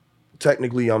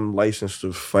 Technically, I'm licensed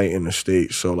to fight in the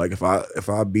state. So, like, if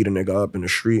I beat a nigga up in the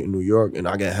street in New York and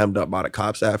I get hemmed up by the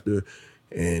cops after,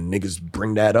 and niggas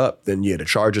bring that up, then yeah, the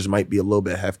charges might be a little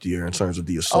bit heftier in terms of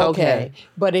the assault. Okay.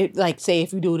 But it, like, say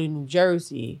if you do it in New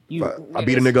Jersey, you I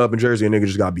beat a nigga up in Jersey, and nigga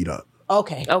just got beat up.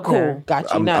 Okay, Okay. cool, got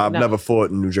you. I've never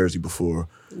fought in New Jersey before.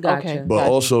 Gotcha. Okay. But Gotcha.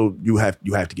 also, you have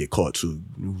to get caught too.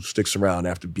 Who sticks around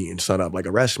after beating son up? Like,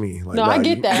 arrest me. Like, No, nah, I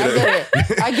get that.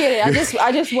 I get it.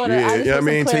 I just want to. Yeah, you know what I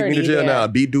mean? Take me to jail now.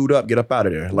 Beat dude up, get up out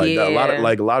of there. Like Yeah.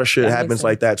 a lot of shit That makes happens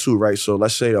like that too, right? So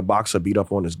let's say a boxer beat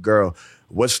up on this girl.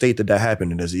 What state did that happen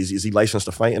in? Is he licensed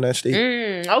to fight in that state?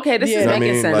 Okay, this Yeah. is I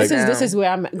making mean, sense. like- now. This is where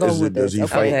I'm going with does this. he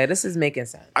Okay. fight? Okay, this is making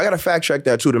sense. I gotta fact check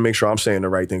that too to make sure I'm saying the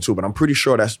right thing too. But I'm pretty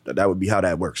sure that would be how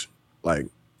that works. Like,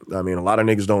 I mean, a lot of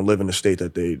niggas don't live in the state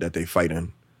that they fight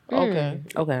in. Okay.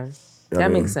 Okay. I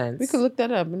That mean, makes sense. We could look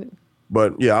that up.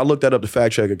 But yeah, I looked that up to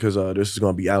fact check it because this is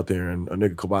gonna be out there, and a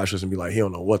nigga could watch this and be like, he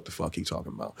don't know what the fuck he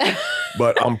talking about.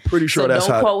 But I'm pretty sure So that's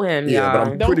don't how. quote him, yeah, but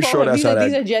y'all. I'm Don't pretty quote sure him. that's how that.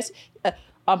 These are just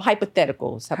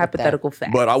hypotheticals. Hypothetical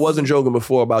fact. But I wasn't joking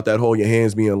before about that whole your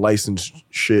hands being licensed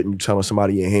shit, and you telling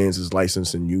somebody your hands is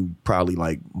licensed, and you probably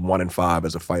like 1 in 5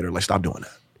 as a fighter. Like, stop doing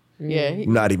that. Yeah.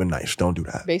 Not even nice. Don't do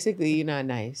that. Basically, you're not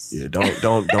nice. Yeah, don't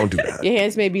do that. Your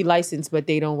hands may be licensed, but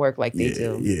they don't work like they Yeah,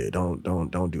 do. yeah, don't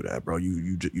do that, bro.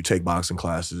 You take boxing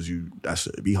classes. That's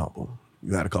it. Be humble.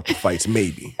 You had a couple fights,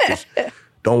 maybe. Just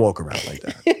don't walk around like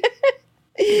that.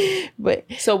 But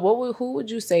So who would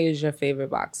you say is your favorite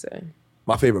boxer?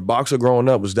 My favorite boxer growing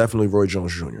up was definitely Roy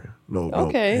Jones Jr.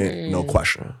 No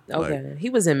question. Okay. Like, He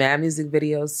was in mad music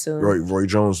videos too. Roy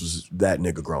Jones was that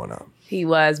nigga growing up. He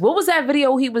was. What was that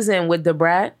video he was in with the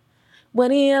Brat?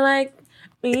 When he like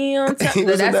me on top. He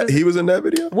was in that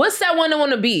video? What's that one on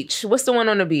the beach? What's the one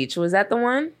on the beach? Was that the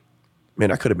one? Man,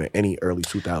 that could have been any early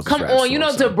 2000s. Come rap on, you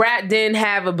song, know son. DeBrat didn't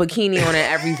have a bikini on in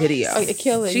every video.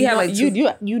 kill it. She had like two.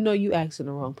 you asking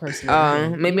the wrong person.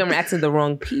 Maybe I'm asking the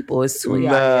wrong people. It's too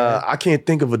y'all. Nah, I can't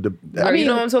think of a. Or you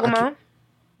know what I'm talking about?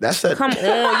 That's that. Come on, you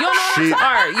don't know what I'm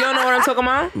talking. You don't know what I'm talking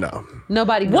about? No.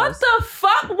 Nobody knows. What the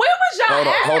fuck? Where was y'all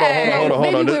Hold on.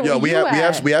 Maybe where Yo, were we you have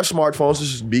at? smartphones.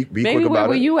 Just be Maybe quick where about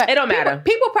were it. you at? It don't matter.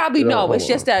 People probably know. hold It's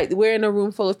just on. that we're in a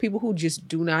room full of people who just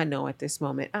do not know at this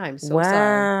moment. I'm so Wow.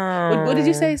 sorry. What did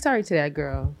you say? Sorry to that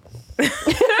girl.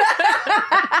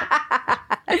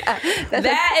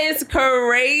 That is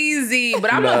crazy.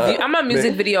 But I'm a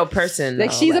music video person. Like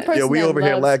though. she's a person. Yeah, we that over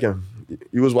here loves- lacking.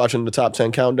 You was watching the top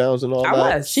 10 countdowns and all I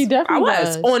that? was. She definitely I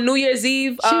was. was. On New Year's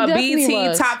Eve, definitely BET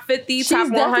was. top 50, She's top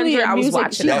definitely 100. a I was music-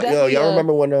 watching she's that. definitely Y'all a-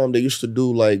 remember when they used to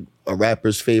do like a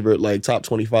rapper's favorite like top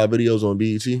 25 videos on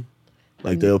BET?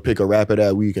 Like they'll pick a rapper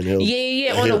that week and he'll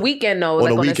Yeah. On the weekend though, On like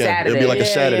the on a weekend. Saturday. It'd be like a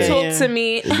Saturday. Talk to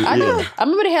me. I know. Yeah. I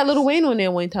remember they had Lil Wayne on there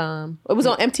one time. It was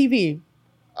on MTV.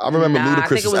 I remember Nah, I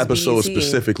think it Ludacris' was episode BET.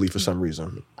 specifically for some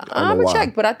reason. I don't I'm know gonna why.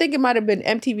 check, but I think it might have been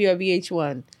MTV or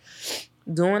VH1.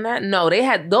 Doing that? No, they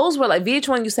had those were like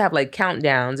VH1 used to have like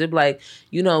countdowns. It'd be like,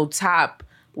 top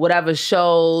whatever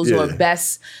shows or Yeah.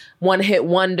 best one-hit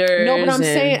wonders. No, but I'm and-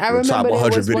 saying I The remember top there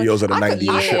 100 was one- videos of the I could- 90s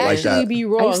I and shit could like actually that. be I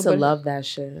wrong. used to but love that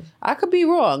shit. I could be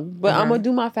wrong, but I'm gonna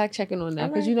do my fact checking on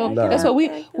that because you know Nah. that's what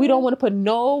we don't want to put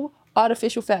no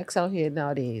artificial facts out here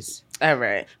nowadays. All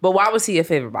right. But why was he your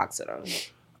favorite boxer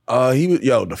though? He was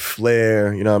the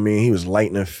flair. You know what I mean? He was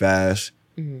lightning fast.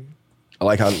 I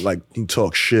like how he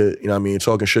talks shit. You know what I mean?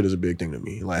 Talking shit is a big thing to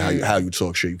me. Like how you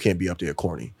talk shit. You can't be up there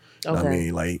corny. You know what I Okay.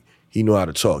 mean? Like he knew how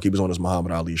to talk. He was on his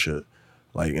Muhammad Ali shit.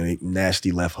 Like and a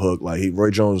nasty left hook. Like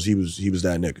Roy Jones, he was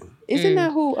that nigga. Isn't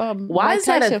that who? Why Mike is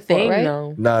that Tyson a fought, thing right?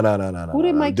 though? No. Who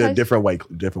did Mike Tyson- Different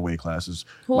weight classes.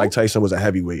 Who? Mike Tyson was a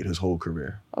heavyweight his whole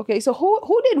career. Okay, so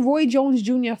who did Roy Jones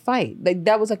Jr. fight? Like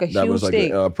that was like a That huge was like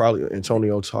thing. probably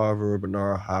Antonio Tarver,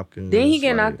 Bernard Hopkins. Didn't he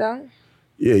get like- knocked out?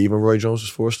 Yeah, even Roy Jones was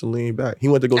forced to lean back. He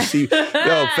went to go see.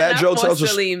 Fat Joe tells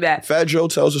us. Fat Joe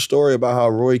tells a story about how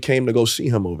Roy came to go see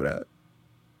him over that.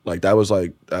 Like that was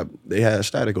like they had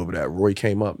static over that. Roy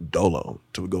came up dolo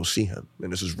to go see him,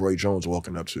 and this is Roy Jones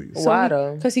walking up to you. Why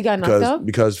though? Because he got knocked out.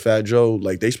 Because Fat Joe,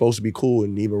 like they supposed to be cool,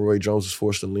 and even Roy Jones was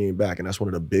forced to lean back, and that's one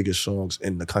of the biggest songs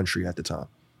in the country at the time.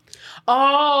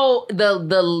 Oh, the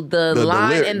line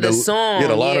lyric- in the song. Yeah,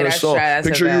 the line of the that's song. right, that's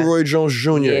Picture a you, fact. Roy Jones Jr.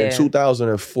 Yeah. in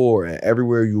 2004, and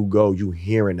everywhere you go, you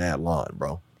hearing that line,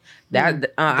 bro.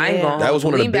 That I ain't Yeah. gonna. That was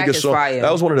one of the Lean Back biggest is songs. fire.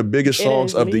 That was one of the biggest It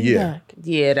songs is of the Lean year. Back.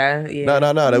 Yeah, No.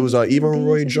 That was even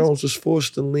Roy Jones was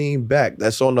forced to lean back.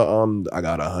 That's on the I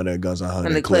got 100 guns,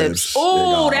 100 clips. Ooh, They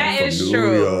got that from is New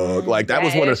true. York. Like that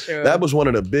was That one is of true. that was one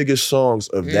of the biggest songs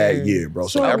of that year, bro.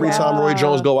 So So every time Roy wow.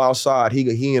 Jones go outside,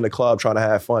 he in the club trying to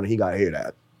have fun. He got to hear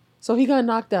that. So he got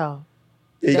knocked out.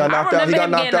 He got I knocked out. He remember got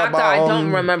him knocked getting out by knocked out. I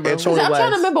don't remember who Antonio. it I'm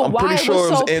trying to remember I'm why pretty it sure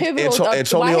was so it pivotal. was why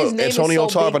Antonio. his name is Antonio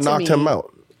so Tarver big to knocked me. him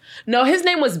out. No, his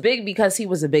name was big because he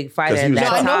was a big fighter Because he at was that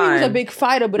No, I time. know he was a big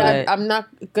fighter, but Right. I'm not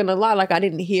gonna lie. Like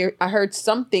I heard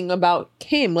something about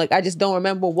him. Like I just don't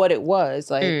remember what it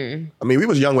was. Like Mm. I mean, we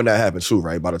was young when that happened too,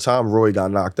 right? By the time Roy got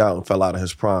knocked out and fell out of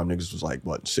his prime, niggas was like,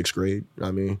 what, 6th grade? You know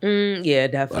what I mean? Yeah,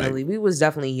 definitely. We was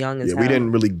definitely young as Yeah, hell. we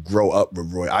didn't really grow up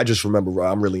with Roy. I just remember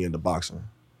I'm really into boxing.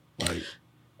 Like,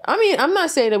 I mean, I'm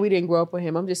not saying that we didn't grow up with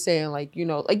him. I'm just saying, like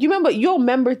you'll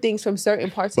remember things from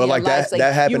certain parts but of your like that lives.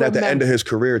 that happened you at the end of his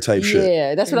career type shit.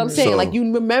 Yeah, that's what I'm saying. So- Like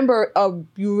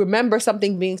you remember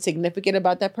something being significant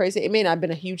about that person. It may not have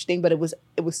been a huge thing, but it was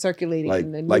circulating Like,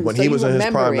 in the news. like when So he you was in his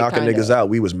remember prime it, knocking kinda. niggas out,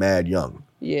 we was mad young.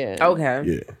 Yeah. Okay.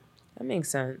 Yeah. That makes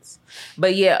sense.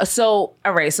 But yeah, so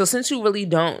all right, so since you really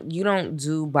don't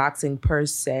do boxing per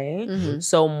se, Mm-hmm.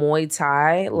 so Muay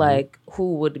Thai, like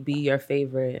who would be your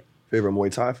favorite? Favorite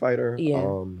Muay Thai fighter? Yeah.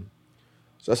 So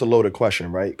that's a loaded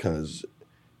question, right? Because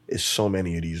it's so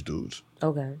many of these dudes,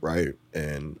 Okay. right?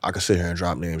 And I could sit here and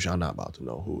drop names. Y'all not about to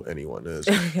know who anyone is.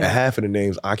 And half of the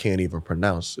names I can't even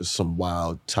pronounce. It's some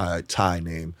wild Thai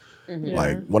name.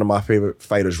 Like one of my favorite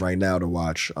fighters right now to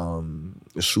watch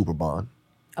is Super Bond.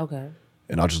 Okay.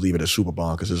 And I'll just leave it as Super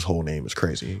Bond because his whole name is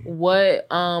crazy. What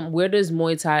where does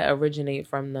Muay Thai originate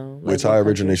from though? Muay Thai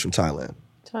originates from Thailand.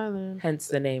 Thailand. Hence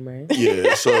the name, right?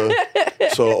 Yeah, so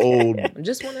old. I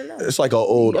just want to know. It's like an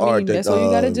old I mean, art that that's all you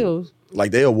gotta do.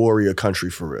 Like they a warrior country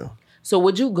for real. So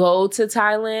would you go to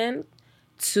Thailand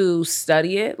to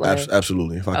study it? Like,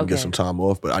 Absolutely, if I can get Okay. some time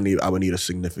off, but I would need a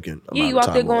significant amount yeah, you of out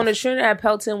time there going off. to Trinidad,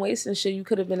 Pelton Waste and shit. You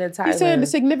could have been in You said a Thailand.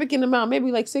 significant amount,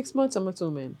 maybe like 6 months. I'm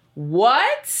assuming.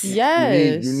 What?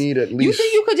 Yes. You need at You least.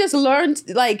 think you could just learn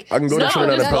like? I can go No, to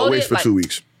Trinidad and just Pelt load Waste it, for like- 2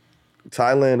 weeks.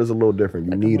 Thailand is a little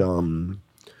different. You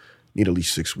need at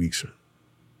least 6 weeks.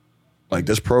 Like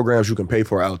there's programs you can pay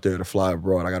for out there to fly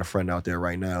abroad. I got a friend out there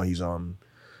right now. He's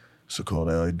what's it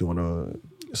called? Doing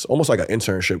it's almost like an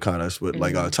internship kind of with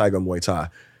like Tiger Muay Thai.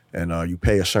 And you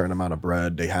pay a certain amount of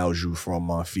bread. They house you for a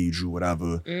month, feed you,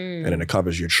 whatever. And then it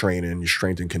covers your training, your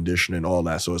strength and conditioning, all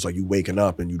that. So it's like you waking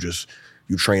up and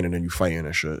you training and you fighting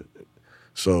and shit.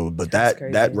 So, but That's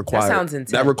that crazy. requires That sounds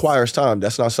intense. that requires time.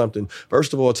 That's not something.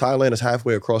 First of all, Thailand is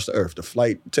halfway across the earth. The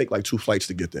flight take like 2 flights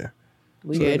to get there.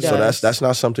 Yeah, it So does. that's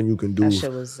not something you can do That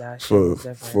shit was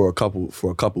different. for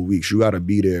a couple weeks. You got to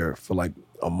be there for like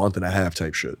a month and a half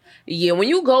type shit. Yeah, when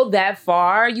you go that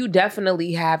far, you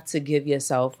definitely have to give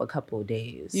yourself a couple of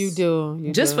days. You do.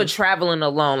 You Just do. for traveling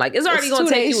alone. Like it's already It's gonna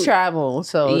 2 take days you travel.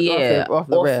 So yeah, off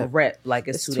the rip. Like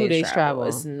it's, It's 2 days travel.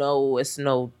 It's no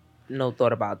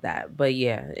thought about that. But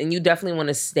yeah, and you definitely want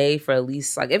to stay for at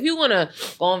least like if you want to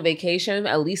go on vacation,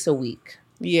 at least a week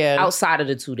Yeah. outside of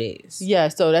the 2 days. Yeah.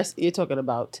 So you're talking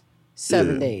about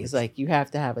 7 Yeah. days. Like you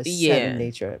have to have a Yeah. 7-day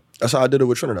trip. That's how I did it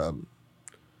with Trinidad.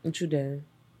 What you did?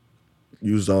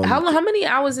 Used How many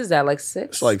hours is that? Like 6?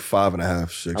 It's like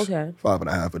 5.5, 6. Okay.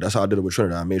 5.5. But that's how I did it with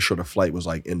Trinidad. I made sure the flight was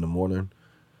like in the morning.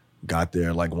 got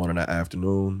there like 1 in the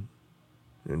afternoon,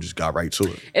 and just got right to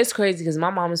it. It's crazy because my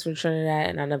mom is from Trinidad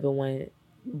and I never went,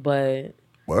 but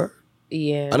What?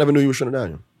 yeah, I never knew you were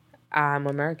Trinidadian. I'm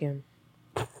American.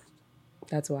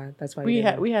 That's why. We you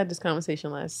didn't. had this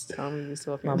conversation last time we was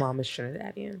talking. My mom is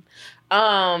Trinidadian.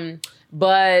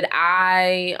 But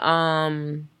I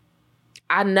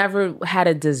never had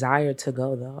a desire to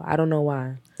go though. I don't know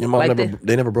why. Your mom Like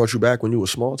they never brought you back when you were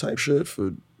small type shit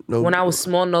for no. When I was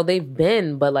small, no, they've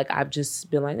been, but like I've just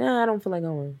been like, I don't feel like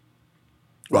going.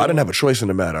 Well, I didn't have a choice in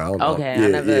the matter. I don't know. Okay, Yeah, I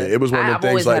never. It was one of I've the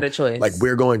things always like had a choice. like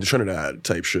we're going to Trinidad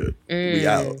type shit. We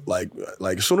out. Like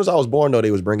as soon as I was born though,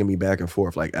 they was bringing me back and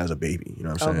forth like as a baby. You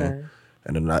know what I'm saying? Okay.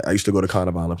 And then I used to go to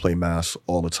Carnival and play mass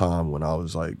all the time when I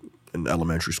was like in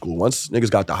elementary school. Once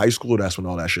niggas got to high school, that's when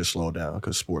all that shit slowed down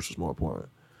because sports was more important.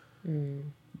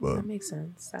 But That makes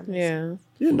sense. That makes Yeah.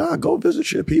 yeah, nah, go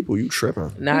visit your people. You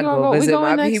tripping. Not gonna go go- we visit going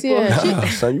my next people. year. Nah,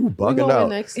 son, you We bugging going out.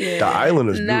 next year. The island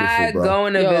is Not beautiful, bro.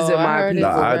 going to Yo, visit I my heard people.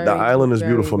 it's very, The island is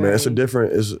very, beautiful, man. It's a very-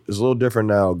 different. It's a little different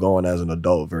now going as an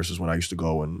adult versus when I used to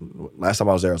go. When last time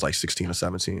I was there, I was like 16 or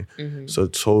 17. It's a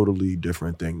totally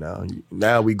different thing now.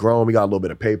 Now we grown. We got a little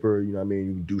bit of paper. You know what I mean?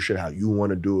 You can do shit how you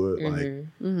want to do it. Like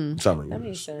I'm telling you, That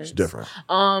makes it's sense. different.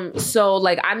 So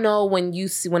like I know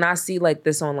when I see like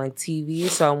this on like TV,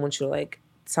 so I want you to like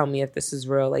tell me if this is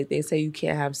real. Like they say you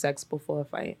can't have sex before a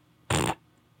fight.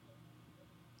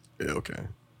 Yeah, okay.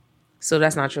 So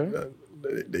that's not true.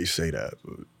 They say that,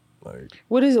 but like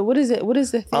What is it? What is it? What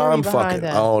is the theory I'm behind fucking.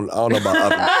 that? I don't know about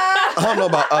other. I don't know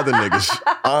about other niggas.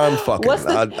 I'm fucking. What's the-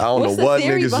 I don't what's know the what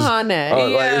theory niggas behind that? like,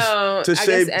 Yo, it's to I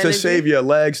save guess to energy. save your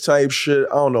legs type shit.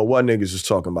 I don't know what niggas is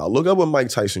talking about. Look up what Mike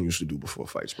Tyson used to do before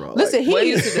fights, bro. Listen, What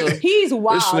he used to do? he's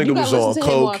wild. This nigga You gotta was listen on to him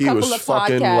coke. on a He couple was of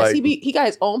fucking, podcasts. like- He got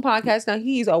his own podcast now.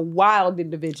 He's a wild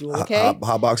individual. Okay,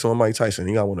 Hot boxing with Mike Tyson.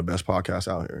 He got one of the best podcasts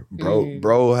out here, bro.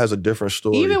 Bro has a different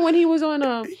story. even when he was on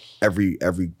every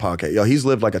podcast, yo, he's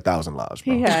lived like 1,000 lives,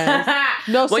 bro. he has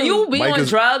no. When you be Mike on is-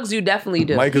 drugs, you definitely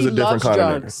do. Mike is he a different loves kind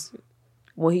drugs. of nigga.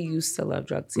 Well, he used to love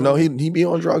drugs. No, he be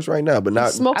on drugs right now, but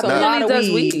not. smokes I a thought lot he of does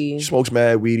weed. He weed. smokes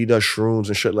mad weed. He does shrooms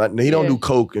and shit. Like he don't Yeah. do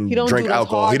coke and He don't drink do those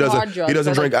alcohol. hard He doesn't. drugs, He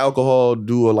doesn't but drink alcohol.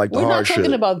 Do like the We're hard not talking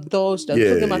shit. about those drugs. We're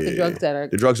talking about the drugs that are.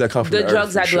 the drugs that come from The the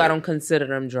drugs earth I and do, I shit. don't consider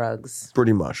them drugs.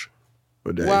 Pretty much.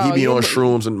 But Wow, he be you- on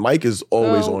shrooms, and Mike is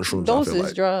always Well, on shrooms. Those I feel is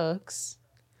like. drugs.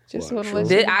 Just What, want to let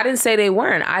shrooms? you. I didn't say they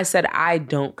weren't. I said I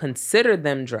don't consider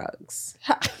them drugs.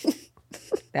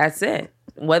 That's it.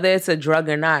 Whether it's a drug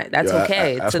or not, that's Yeah,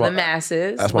 okay that's to my- the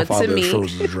masses. that's my But to father, me, shrooms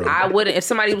is a drug. I wouldn't. If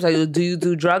somebody was like, "Do you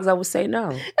do drugs?" I would say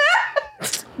no.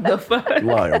 The fuck? You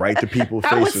lying right to people's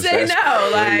I would faces. say That's no.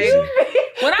 crazy. Like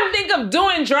when I think of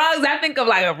doing drugs, I think of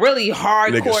like a really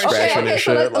hardcore Niggas shit. scratching and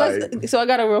so, shit, so I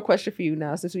got a real question for you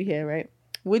now, since we here, right?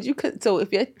 Would you? So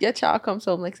if your child comes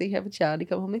home, like say you have a child, he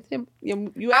come home, you ask them.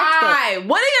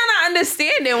 What are y'all not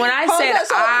understanding when I Hold said on,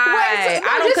 so- wait, so-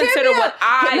 no, I don't just hear consider me what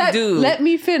out. I do. Let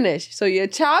me finish. So your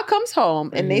child comes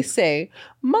home and Mm-hmm. they say,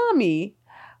 "Mommy,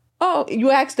 oh," you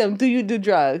ask them, "Do you do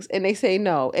drugs?" And they say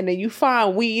no. And then you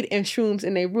find weed and shrooms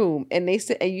in their room, and they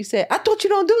say, and you say, "I thought you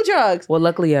don't do drugs." Well,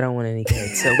 luckily I don't want any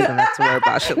kids, so we don't have to worry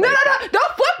about shit No, like no, that. no!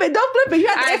 Don't flip it! Don't flip it! You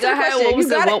have to All right, answer go the ahead. question. What was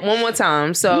You got it? One more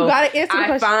time. So You gotta answer the I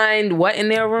question. find what in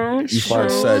their room? You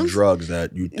find said Shrooms. drugs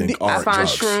that you think I aren't find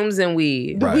drugs. shrooms and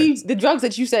weed. The Right. weeds, the drugs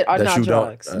that you said are That not you don't-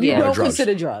 drugs. are You don't drugs.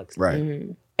 consider drugs. Right.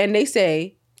 Mm-hmm. And they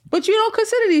say, "But you don't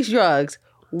consider these drugs."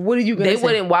 What are you gonna They say?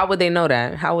 wouldn't. Why would they know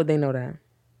that? How would they know that?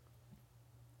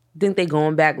 Think they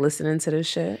going back listening to this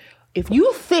shit? If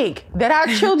you think that our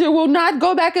children will not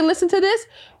go back and listen to this,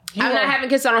 you I'm not are- having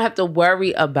kids, so I don't have to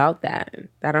worry about that.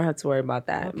 I don't have to worry about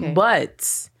that. Okay.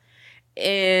 But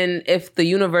if the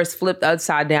universe flipped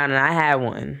upside down and I had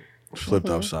one, Flipped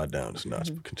upside down. It's not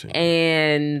continue.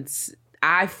 and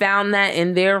I found that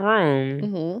in their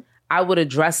room, I would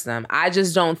address them. I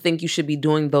just don't think you should be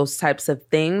doing those types of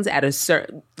things at a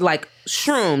certain, like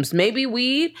shrooms, maybe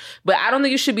weed, but I don't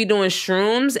think you should be doing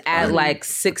shrooms at like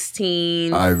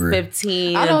 16, I agree.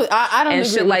 15 I don't and agree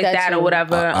shit with like that too. or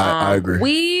whatever. I agree.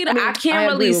 Weed, I mean, I can't I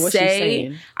agree really with what she's say.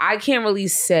 saying. I can't really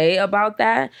say about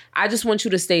that. I just want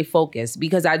you to stay focused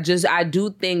because I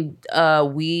do think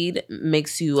weed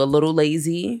makes you a little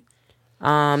lazy.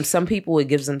 Some people it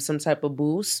gives them some type of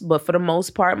boost, but for the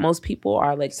most part, most people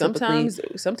are like Sometimes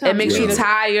typically, it makes you need a-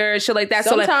 tired, shit like that.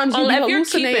 Sometimes so you like, be if you're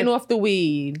hallucinating keeping, off the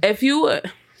weed. if you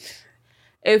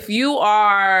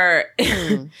are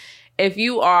if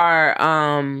you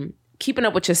are keeping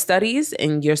up with your studies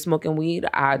and you're smoking weed,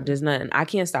 there's nothing. I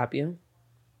can't stop you.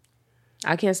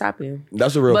 I can't stop you.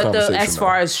 That's a real But conversation. as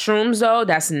far as shrooms though,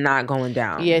 that's not going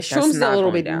down. Yeah, That's shrooms is a not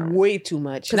little going bit down. way too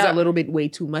much. 'Cause Not I- a little bit way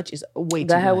too much. It's way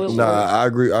Go too ahead much. with- Nah, I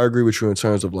agree with you in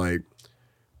terms of like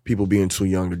people being too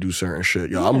young to do certain shit.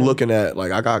 Yo, I'm looking at,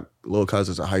 like, I got little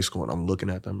cousins in high school, and I'm looking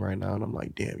at them right now, and I'm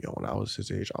like, damn, yo, when I was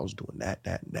his age, I was doing that,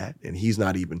 and that. And he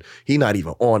not even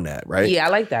on that, right? Yeah, I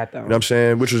like that, though. You know what I'm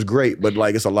saying? Which is great, but,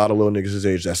 like, it's a lot of little niggas his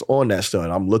age that's on that stuff,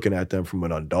 and I'm looking at them from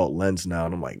an adult lens now,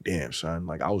 and I'm like, damn, son,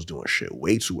 like, I was doing shit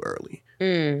way too early.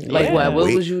 Like what?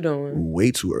 What was you doing? Way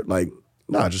too early. Like,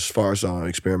 nah, just as far as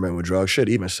experimenting with drugs, shit,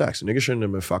 even sex. Niggas shouldn't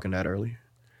have been fucking that early.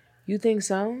 You think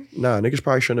so? Nah, niggas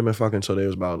probably shouldn't have been fucking until they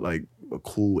was about, like, a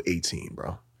cool 18,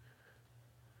 bro.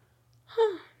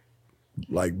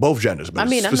 Like, both genders, but I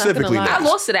mean, I'm not gonna specifically lie. I niggas.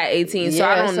 lost it at 18, so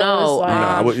I Yeah, don't so know. it's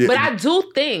like- Nah, But I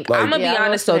do think, Like- I'm going to Yeah, be I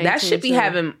honest, lost though, that 18 should be too.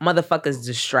 having motherfuckers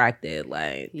distracted.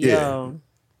 Like, Yo.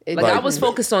 It like I doesn't- was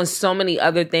focused on so many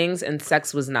other things, and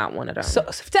sex was not one of them. So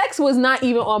sex was not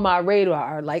even on my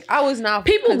radar. Like I was not.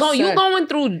 People you concerned. going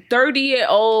through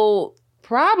 30-year-old.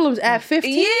 Problems at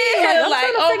 15. Yeah, I'm like,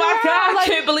 trying to oh figure my out, God, like,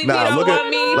 I can't believe Nah, you don't looking, want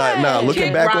me. looking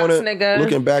Kid back on rocks, it, nigga.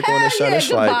 looking back on it, son, yeah,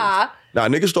 it's like, goodbye. nah,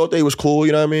 niggas thought they was cool,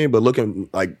 you know what I mean? But looking,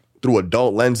 like, through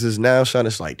adult lenses now, son,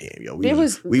 it's like, damn, yo,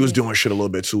 we was doing shit a little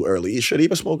bit too early. You should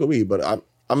even smoking weed, but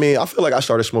I mean, I feel like I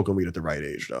started smoking weed at the right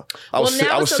age, though. I was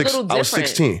now it's a little I was different.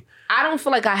 16. I don't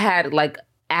feel like I had like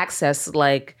access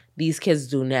like these kids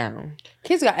do now.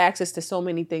 Kids got access to so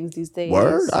many things these days.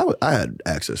 Word? I had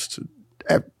access to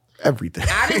everything.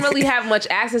 I didn't really have much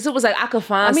access. It was like I could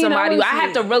find I mean, somebody. I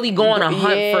had to really go on a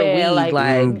hunt for weed. Like,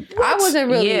 I wasn't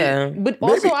really. Yeah. But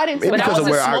also, I didn't. Maybe But I because of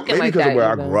wasn't where smoking maybe like because that of where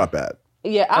I either. grew up at.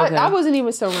 Yeah, Okay. I wasn't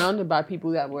even surrounded by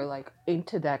people that were like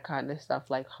into that kind of stuff,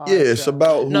 like hard. Yeah, it's drugs.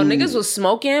 about no, who- niggas was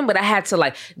smoking, but I had to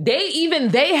like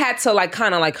they had to like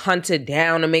kind of like hunt it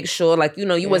down to make sure like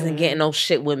you wasn't getting no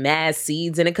shit with mad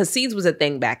seeds in it because seeds was a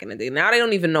thing back in the day. Now they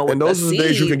don't even know what And those the are the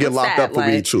days you seed- can get what's locked that? up for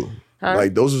Like, weed too.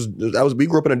 Like we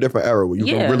grew up in a different era where you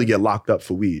Yeah. can really get locked up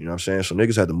for weed. You know what I'm saying? So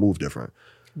niggas had to move different.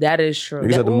 That is true.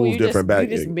 Niggas had to Ooh, move you different just, back.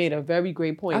 You just made a very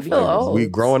great point. I feel because- old. We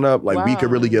growing up, like we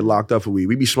could really Wow. get locked up for weed.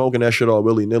 We be smoking that shit all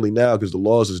willy-nilly now because the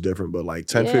laws is different. But like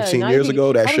 10, Yeah, 15 now years you-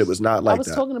 ago, that I shit was not like I was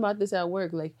that. talking about this at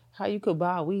work, like how you could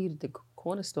buy weed at the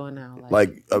corner store now. Like,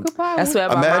 you could buy That's weed. where I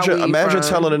buy my imagine weed from.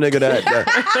 telling a nigga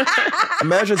that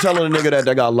imagine telling a nigga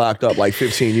that got locked up like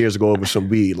 15 years ago over some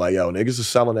weed. Like, yo, niggas is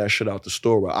selling that shit out the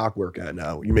store where I work at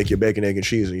now. You make your bacon, egg, and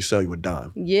cheese and you sell you a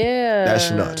dime. Yeah,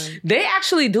 That's nuts. They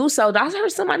actually do sell. I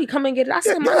heard somebody come and get it. I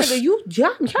said, my yes. nigga,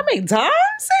 y'all make dimes?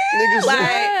 Niggas, Like,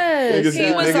 Yes. Niggas-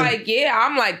 he was niggas- like, yeah.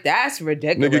 I'm like, that's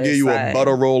ridiculous. nigga give you a Like,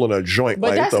 butter roll and a joint.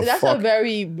 But like, what the that's fuck? a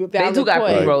very valid They do got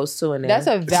point. pre-rolls too in there. That's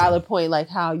a valid point, like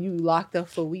how you locked up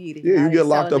for weed. and Yeah, now you they get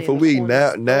locked selling up it for in the weed.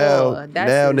 corner Now store.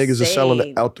 That's niggas are selling it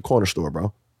insane. out the corner store,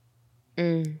 bro.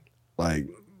 Like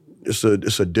it's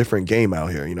a different game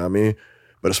out here. You know what I mean?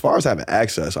 But as far as having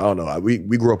access, I don't know. We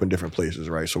grew up in different places,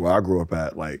 right? So where I grew up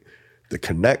at, like the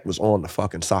Connect was on the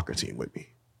fucking soccer team with me.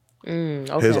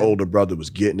 okay. His older brother was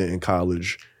getting it in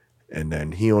college, and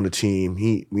then he on the team.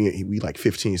 We like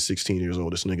 15, 16 years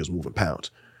old. This nigga's moving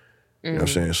pounds. You know what I'm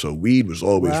saying? So weed was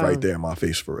always right there in my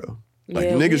face for real. Like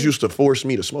Yeah, niggas weed- used to force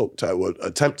me to smoke,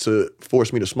 attempt to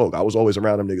force me to smoke. I was always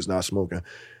around them niggas not smoking.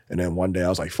 And then one day I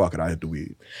was like, fuck it, I hit the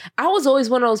weed. I was always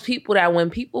one of those people that when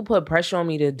people put pressure on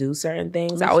me to do certain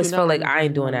things, I least always you're felt not like I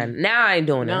ain't doing that. Now I ain't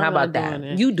doing it. Now How I'm about not that? doing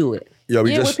it. You do it. Yo,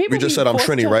 we Yeah, when just people said I'm forced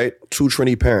Trini, to- right? 2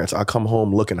 Trini parents. I come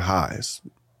home looking highs,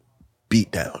 beat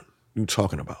down. You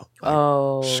talking about? Like,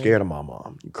 Oh. scared of my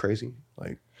mom. You crazy?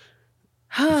 Like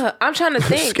I'm trying to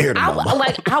think. Scared of my mom. I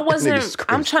Niggas wasn't. crazy.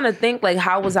 I'm trying to think like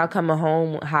how was I coming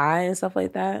home high and stuff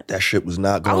like that. that shit was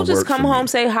not I going to would work. just come for me. home,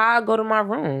 say hi, go to my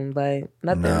room, like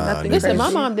nothing. Nah, nothing. nigga. Listen, crazy. my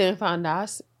mom didn't find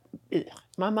out.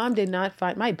 My mom did not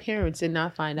find. My parents did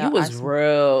not find out. You was I-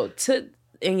 real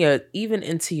even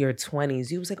into your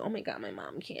 20s. You was like, oh my god, my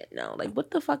mom can't know. Like,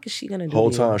 what the fuck is she gonna do? Whole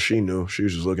to you? time she knew. She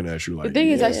was just looking at you like. The thing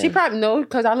is that Yeah. she probably knows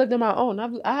because I lived on my own.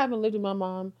 I haven't lived with my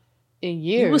mom in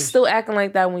years. You was still acting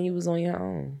like that when you was on your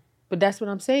own. But that's what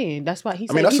I'm saying. That's why he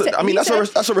said. I mean, that's he a- said- I mean, he that's a said-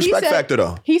 res- that's a he respect said- factor,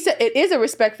 though. He said it is a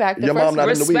respect factor. Your mom not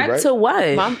in the weed, Respect right? to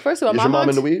what? Mom, first of all, Is my your mom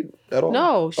mom's- in the weed at all?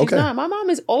 No, she's Okay. not. My mom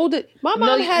is older. My no,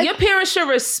 mom had. your parents should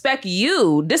respect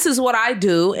you. This is what I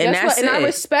do, and that's and I it.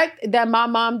 respect that my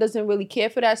mom doesn't really care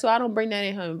for that, so I don't bring that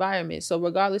in her environment. So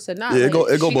regardless or not, Yeah,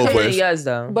 like, it go She both coming in ways. yours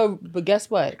though. But guess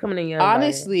what? Coming in yours.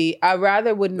 Honestly, I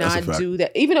rather would That's a not fact. do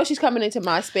that, even though she's coming into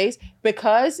my space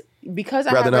because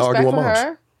I Rather have not argue respect with for moms.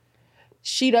 her.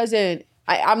 She doesn't.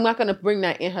 I'm not gonna bring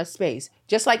that in her space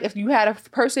Just like if you had a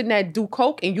person that do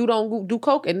coke and you don't do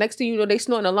coke, and next thing you know they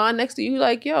snorting a line next to you,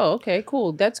 like, yo, okay,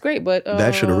 cool, that's great, but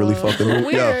that should have really fucked the mood.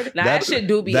 Weird. Now, that shit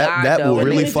do be odd, that though. will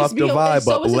really fuck the vibe.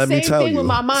 So But let me tell it's the same thing you, with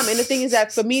my mom. And the thing is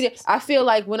that for me, I feel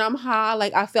like when I'm high,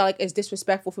 like I feel like it's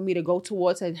disrespectful for me to go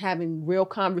towards and having real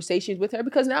conversations with her,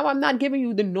 because now I'm not giving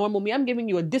you the normal me. I'm giving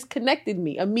you a disconnected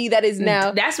me, a me that is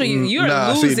now. That's where you're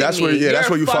see, losing that's me. where, You're that's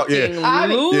where you fuck. Yeah,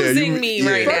 losing me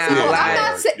right First of now. all, Like, I'm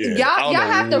not saying y'all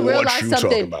have to realize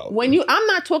something. When I'm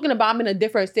not talking about I'm in a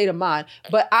different state of mind,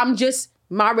 but I'm just.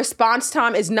 My response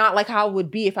time is not like how it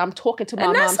would be if I'm talking to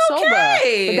my mom sober.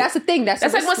 But that's the thing. That's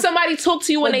like when somebody talk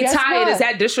to you when they tired. Is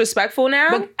that disrespectful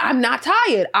now? But I'm not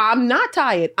tired. I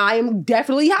am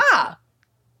definitely high.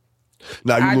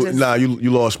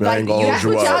 You lost me. I ain't gonna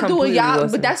hold you up. Y'all doing, y'all.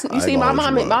 But that's you see, my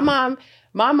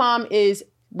mom is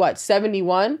what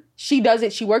 71. She does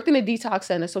it. She worked in a detox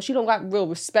center, so she don't got real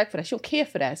respect for that. She don't care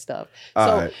for that stuff.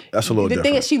 So that's a little different. The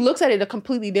thing is, she looks at it a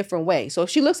completely different way. So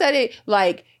if she looks at it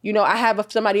like, I have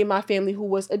somebody in my family who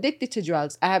was addicted to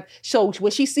drugs. So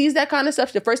when she sees that kind of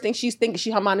stuff, the first thing she's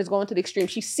thinking, her mind is going to the extreme.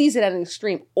 She sees it at an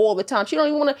extreme all the time. She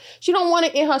don't want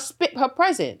it in her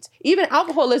presence. Even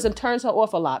alcoholism turns her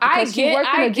off a lot. I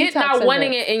get not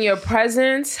wanting it in your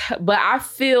presence, but I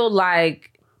feel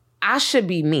like I should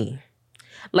be me.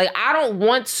 Like, I don't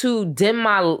want to dim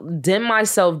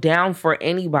myself down for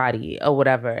anybody or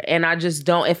whatever. And I just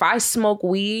don't. If I smoke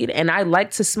weed, and I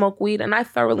like to smoke weed, and I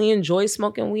thoroughly enjoy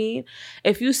smoking weed,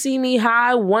 if you see me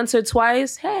high once or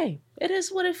twice, hey, it is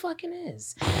what it fucking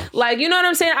is. Like, you know what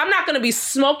I'm saying? I'm not going to be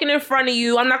smoking in front of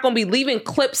you. I'm not going to be leaving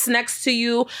clips next to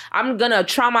you. I'm going to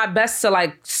try my best to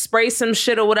like spray some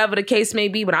shit or whatever the case may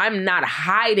be, but I'm not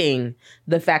hiding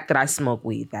the fact that I smoke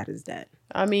weed. That is that.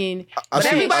 I mean, but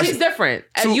everybody's different.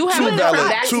 And you have a different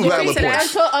backstory to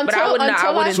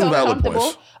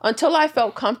that. Until I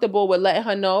felt comfortable with letting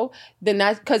her know, then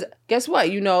that's because guess what?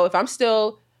 If I'm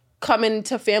still coming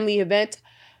to family events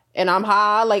and I'm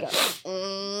high, like,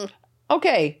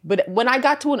 okay. But when I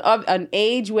got to an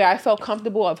age where I felt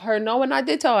comfortable of her knowing, I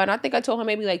did tell her, and I think I told her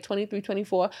maybe like 23,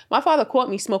 24. My father caught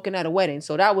me smoking at a wedding,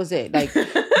 so that was it. Like, that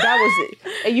was it.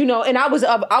 And, and I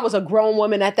was a grown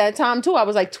woman at that time too. I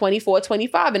was like 24,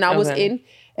 25, and I was in.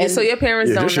 And so your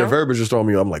parents don't know? Your verbiage just told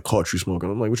me, I'm like, caught you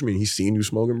smoking. I'm like, what you mean? He's seen you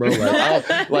smoking, bro? Like,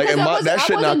 that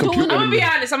shit not computing. I'm gonna be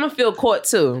honest. I'm gonna feel caught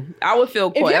too. I would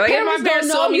feel caught. Like if my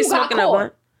parents saw me smoking a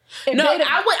blunt.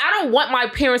 I don't want my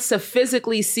parents to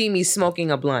physically see me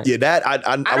smoking a blunt. Yeah, that I was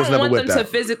never with that. I don't want them to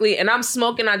physically, and I'm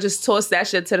smoking, I just toss that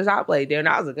shit to the top like, damn,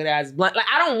 that was a good ass blunt. Like,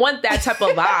 I don't want that type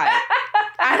of vibe.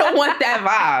 I don't want that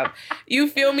vibe. You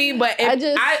feel me? But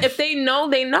if they know,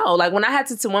 they know. Like when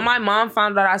my mom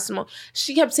found out I smoked,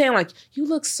 she kept saying like, you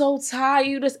look so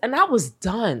tired, and I was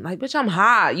done. Like, bitch, I'm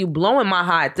high. You blowing my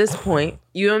high at this point.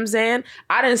 You know what I'm saying?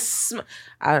 I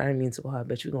didn't mean to go hard,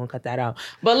 but you're going to cut that out.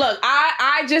 But look,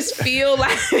 I just feel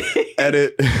like...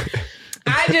 Edit.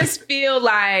 I just feel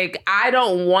like I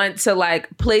don't want to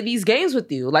like play these games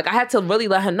with you. Like I had to really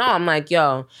let her know. I'm like,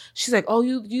 yo. She's like, oh,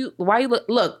 you why you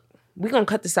look, we're going to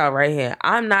cut this out right here.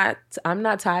 I'm not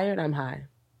tired. I'm high.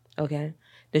 Okay?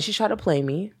 Then she tried to play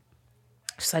me.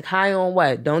 She's like, high on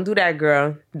what? Don't do that,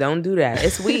 girl. Don't do that.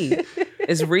 It's weed.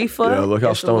 It's reefer. Yeah, look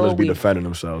how stoners be defending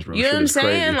themselves, bro. You know what I'm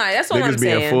saying? Like, that's what I'm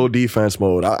saying. Niggas be in full defense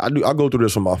mode. I go through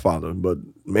this with my father, but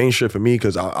main shit for me,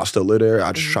 because I still live there,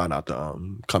 I just try not to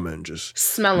come in just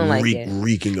smelling like it.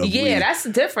 Reeking of weed. Yeah, that's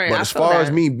different. But as far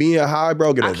as me being high,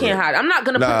 bro, get over it. I can't hide. I'm not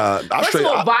going to first of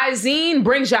all, Visine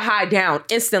brings your high down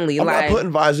instantly. I'm not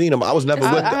putting Visine in. I was never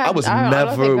with that. I was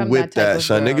never with that,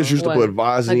 son. Niggas used to put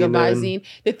Visine in.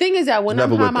 The thing is that when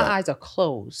I'm high, my eyes are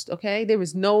closed, okay? There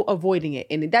is no avoiding it.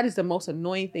 And that is the most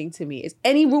annoying thing to me. Is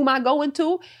any room I go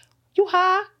into, you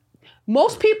high?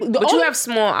 Most people, you have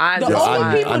small eyes. The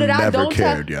only people that I don't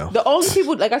cared, the only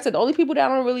people, like I said, the only people that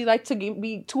I don't really like to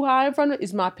be too high in front of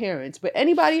is my parents. But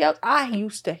anybody else, I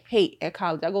used to hate at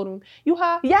college. I go to them, you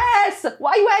high? Yes.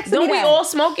 Why you asking me that? Don't we all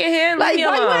smoke in here? Like, why you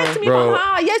asking me if I'm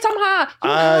high? Yes, I'm high. You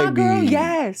high, girl?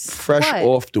 Yes. Fresh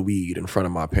off the weed in front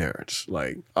of my parents.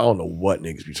 Like, I don't know what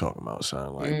niggas be talking about,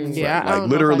 son. Like, like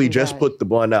literally just put the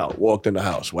blunt out, walked in the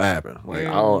house. What happened? Like,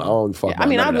 I don't fuck. I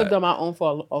mean, I've lived on my own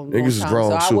for a long time, is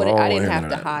grown so too. I didn't have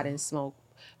to hide and smoke.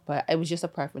 But it was just a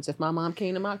preference. If my mom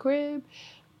came to my crib,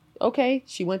 okay,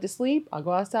 she went to sleep. I'll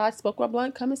go outside, smoke my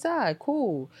blunt, come inside.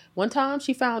 Cool. One time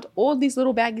she found all these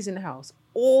little baggies in the house.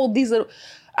 I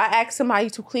asked somebody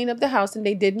to clean up the house and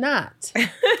they did not.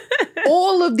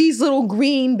 All of these little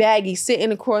green baggies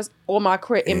sitting across in my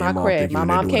crib. My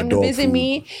mom came to visit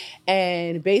me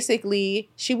and basically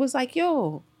she was like,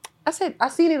 yo, I said, I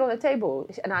seen it on the table.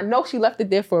 And I know she left it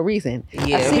there for a reason.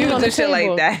 Yeah, I seen it people on do the shit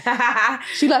table. like that.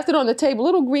 She left it on the table,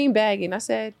 little green bag. And I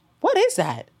said, what is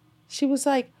that? She was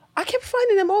like, I kept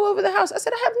finding them all over the house. I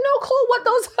said, I have no clue what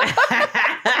those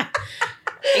are.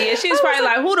 Yeah, she's probably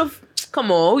like, who the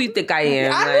come on, who you think I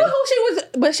am? I knew who she was,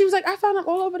 but she was like, I found them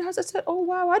all over the house. I said, oh,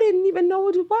 wow, I didn't even know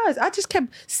what it was. I just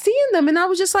kept seeing them, and I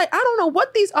was just like, I don't know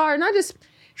what these are. And I just...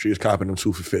 She was copping them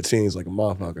 2 for 15s like a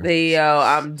motherfucker. Yo,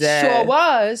 I'm dead. Sure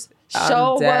was.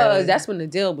 I'm dead. That's when the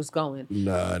deal was going.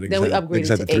 Nah, niggas Then we had, upgraded niggas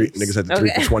had to the three. eights. Niggas had the 3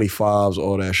 for 25s,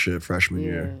 all that shit freshman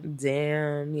year.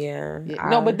 Damn, yeah.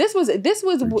 No, but this was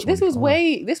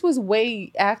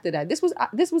way after that. This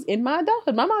was in my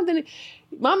adulthood.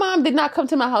 My mom did not come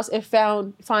to my house and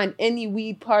find any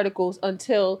weed particles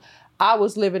until I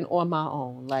was living on my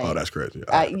own. Like, Oh, that's crazy.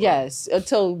 yes,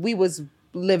 until we was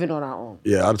living on our own.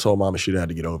 Yeah, I'd told mama she'd had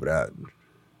to get over that.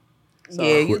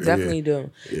 yeah, you definitely do.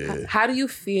 Yeah. How do you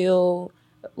feel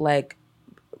like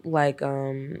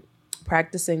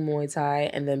practicing Muay Thai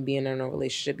and then being in a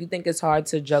relationship? You think it's hard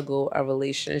to juggle a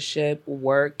relationship,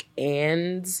 work,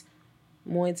 and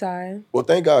Muay Thai? Well,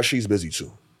 thank God she's busy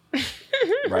too.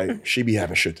 Right? She be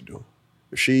having shit to do.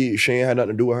 If she ain't had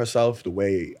nothing to do with herself, the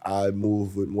way I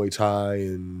move with Muay Thai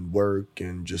and work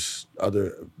and just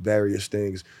other various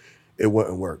things, it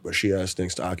wouldn't work. But she has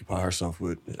things to occupy herself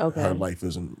with. Okay. Her life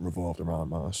isn't revolved around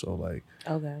mine. So like,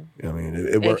 Okay. you know what I mean?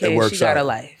 It AKA works she got out. a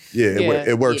life. Yeah,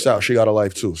 it works Yeah. out. She got a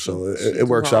life too. So She it do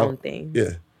works her out. own thing. Yeah. You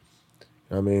know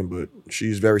what I mean? But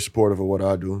she's very supportive of what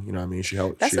I do. You know what I mean? She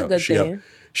helps. That's a good thing.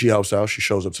 She helps out. She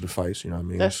shows up to the fights. You know what I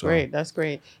mean? That's So, great. That's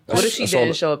great. What if she that's all-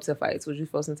 didn't show up to fights? Would you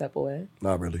feel some type of way?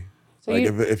 Not really. So like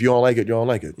you- if you don't like it, you don't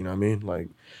like it. You know what I mean? Like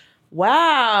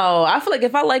Wow. I feel like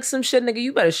if I like some shit, nigga,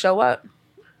 you better show up.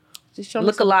 Just show me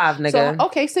Look some- alive, nigga. So,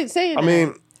 okay, saying I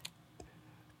mean,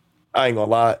 I ain't gonna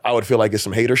lie. I would feel like it's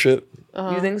some hater shit.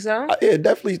 You think so? Yeah,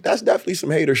 definitely. That's definitely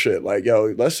some hater shit. Like,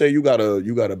 yo, let's say you got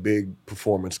a big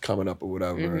performance coming up or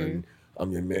whatever, Mm-hmm. and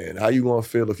I'm your man. How you gonna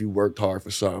feel if you worked hard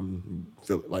for something?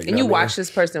 Feel like And you know what I mean? watch this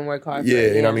person work hard. Yeah, for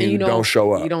it, you know what I mean? and You don't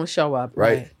show up. You don't show up,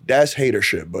 right? That's hater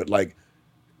shit. But like,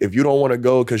 if you don't want to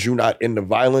go because you're not into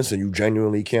violence and you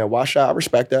genuinely can't watch that, I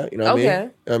respect that. You know what Okay.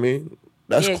 I mean?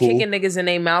 That's Yeah, cool. kicking niggas in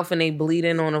their mouth and they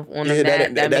bleeding on a Yeah,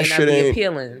 mat. That may not shit be ain't-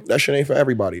 appealing. That shit ain't for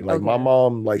everybody. Like my Okay.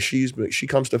 mom, like she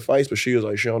comes to fights, but she was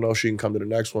like, she don't know if she can come to the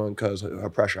next one because her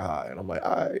pressure high. And I'm like,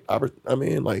 I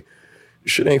mean, like,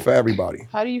 shit ain't for everybody.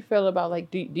 How do you feel about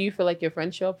like? Do you feel like your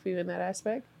friends show up for you in that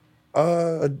aspect?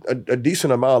 A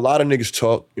decent amount. A lot of niggas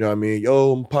talk. You know what I mean?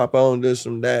 Yo, pop on this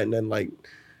and that, and then like,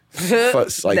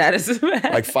 like That is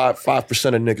like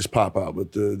 5% of niggas pop out,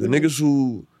 but the niggas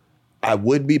who I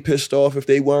would be pissed off if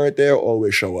they weren't there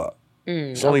always show up.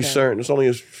 It's only it's only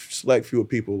a select few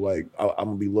people like I'm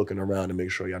gonna be looking around to make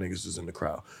sure y'all niggas is in the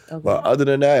crowd. Okay. But other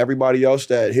than that, everybody else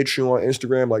that hits you on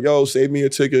Instagram like, yo, save me a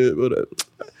ticket.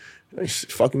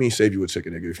 Fuck me, save you a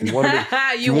ticket, nigga. If you want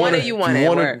it, You want it, you want it.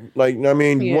 Work. like, you know what I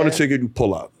mean? You want a Yeah. ticket, you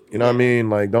pull up. You know what I mean?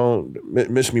 Like, don't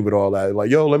miss me with all that. Like,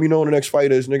 yo, let me know when the next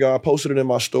fight is, nigga. I posted it in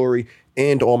my story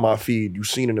and on my feed. You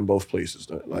seen it in both places.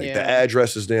 Like, Yeah. the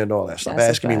address is there and all that. Stop That's a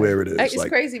asking me fact. where it is. It's like,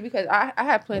 crazy because I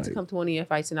had planned to come to one of your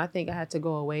fights and I think I had to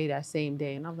go away that same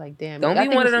day and I was like, damn. Don't I be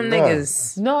think one it of was- them Nah.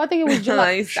 niggas. No, I think it was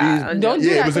July. Like, stop. Don't do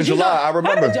yeah, that, it was in 'cause you July. know- I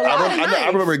remember. July I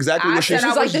remember exactly I what she said I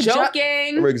was was like the joking.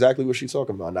 remember exactly what she's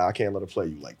talking about. Nah, I can't let her play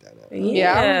you like that. Now.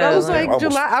 Yeah, I was like almost-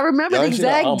 July. I remember Yeah, the I ain't seen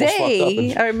that. I exact almost fucked up day.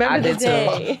 and- I remember I the did too.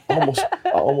 day.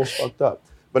 I almost fucked up.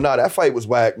 But nah, that fight was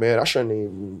whack, man. I shouldn't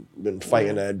even been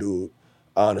fighting that dude,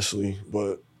 honestly.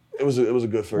 But it was a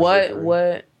good first victory.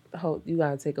 What? Hold, you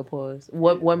gotta take a pause.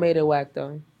 What made it whack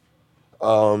though?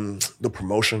 The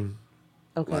promotion,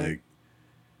 Okay. like,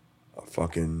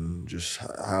 fucking just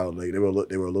how like they were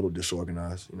a little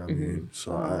disorganized. You know what I mean?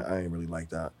 So I ain't really like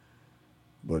that.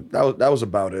 But that was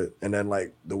about it. And then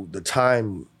like the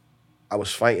time I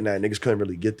was fighting that, niggas couldn't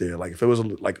really get there. Like if it was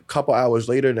like a couple hours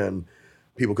later, then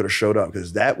people could have showed up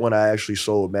because that one I actually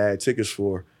sold mad tickets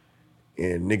for,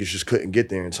 and niggas just couldn't get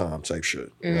there in time. Type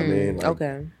shit. You know what I mean? Like,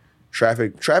 Okay.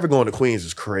 Traffic going to Queens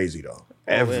is crazy though.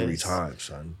 Every Always. time,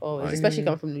 son. Oh, Like, especially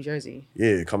coming from New Jersey.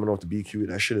 yeah, coming off the BQ,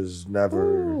 that shit is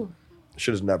never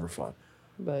fun.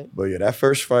 But Yeah, that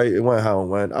first fight, it went how it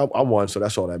went. I won, so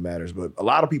that's all that matters. But a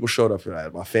lot of people showed up for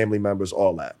that. My family members,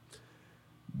 all that.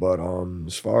 But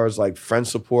as far as like friend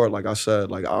support, like I said,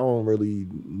 like I don't really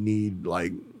need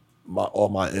like all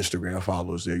my Instagram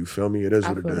followers there. You feel me? It is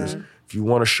what it feel is. that. If you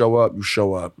want to show up, you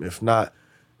show up. If not,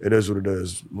 it is what it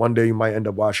is. One day you might end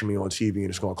up watching me on TV and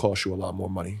it's gonna cost you a lot more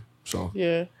money. So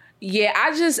yeah. Yeah,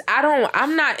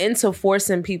 I'm not into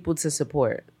forcing people to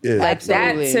support. Yeah. Like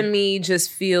Absolutely. that to me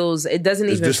just feels, it doesn't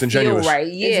It's even feel disingenuous. right.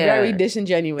 Yeah. It's very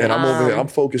disingenuous. And I'm over here, I'm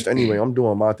focused anyway. I'm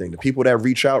doing my thing. The people that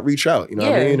reach out. You know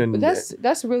what I Yeah, mean? And But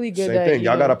that's really good. same that, thing. you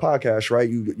Y'all know, got a podcast, right?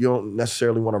 You don't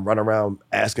necessarily want to run around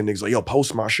asking niggas like, yo,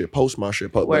 post my shit. Word.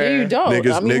 Yeah, you don't.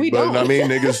 Niggas, I mean, we don't. I mean,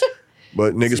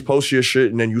 niggas post your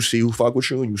shit and then you see who fuck with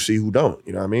you and you see who don't.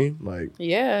 You know what I mean? Like,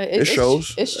 Yeah, it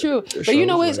shows. It's true. It But you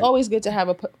know, shows, it's like- always good to have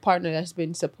a partner that's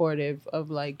been supportive of,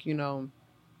 like, you know,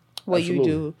 what Absolutely.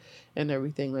 you do and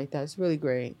everything like that. It's really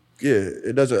great. yeah,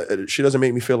 it doesn't. She doesn't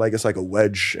make me feel like it's like a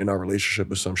wedge in our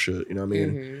relationship or some shit. You know what I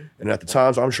mean? Mm-hmm. And at the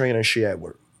times I'm training, she at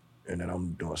work, and then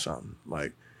I'm doing something.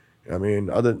 Like, you know what I mean?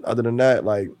 Other than that,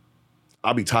 like,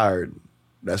 I'll be tired.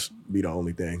 That's be the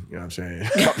only thing. You know what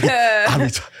I'm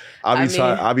saying?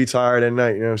 I'll be tired at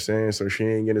night. You know what I'm saying? So she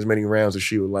ain't getting as many rounds as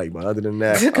she would like. But other than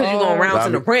that, Because you're going rounds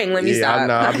in the ring. Let me stop.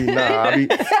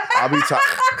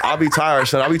 I'll be tired,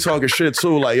 son. I'll be talking shit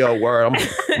too. Like, yo, word, I'm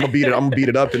gonna beat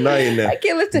it up tonight, and then I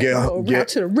can't let that go get- round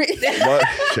to the ring. what?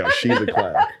 Yo, she's a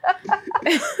clown.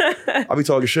 I'll be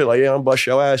talking shit like, yeah, I'm bust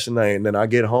your ass tonight, and then I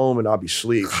get home and I'll be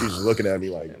asleep. She's looking at me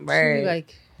like, Right.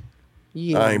 Like,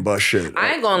 yeah. I ain't bust shit.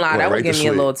 I ain't gonna lie, Went that would right get to me a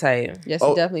sleep. little tight. Yes,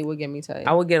 Oh. it definitely would get me tight.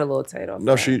 I would get a little tight off.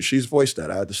 No, that. she's voiced that.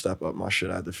 I had to step up my shit.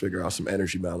 I had to figure out some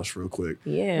energy balance real quick.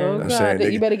 Yeah. Oh, I'm God,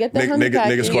 saying, you better get that honey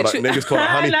package. niggas call a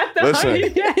honey. Not the Listen, honey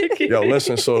package. yo,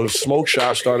 listen. So Smoke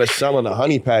Shop started selling a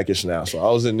honey package now. So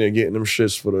I was in there getting them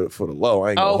shits for the low. I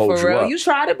ain't gonna Oh, hold for you real? up. You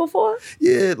tried it before?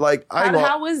 Yeah, like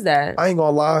How is that? I ain't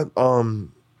gonna lie.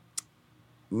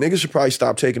 Niggas should probably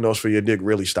stop taking those for your dick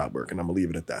really stop working. I'm gonna leave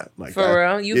it at that. Like For that-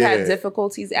 real? You've yeah. had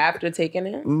difficulties after taking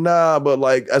it? Nah, but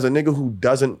like as a nigga who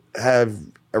doesn't have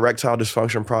erectile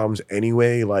dysfunction problems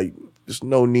anyway, like there's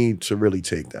no need to really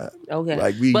take that. Okay.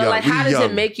 Like we but young, like, we how does young.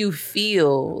 it make you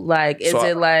feel? Like, is So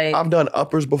it like? I've done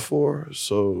uppers before,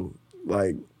 so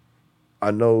like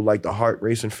I know like the heart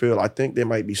racing feel. I think there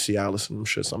might be Cialis and them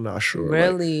shits. I'm not sure. Like,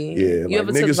 Really? yeah, You like,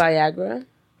 ever took niggas- Viagra?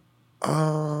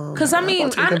 Because I mean,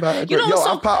 you know,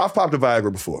 so- I've popped a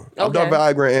Viagra before. I've done Okay.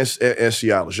 Viagra and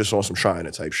Cialis just on some trying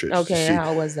it type shit. just to Okay, see,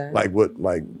 how was that? Like would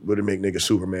it make niggas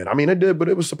Superman? I mean, it did, but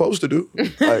it was supposed to do.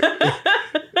 Like,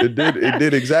 it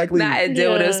did exactly. Nah, it did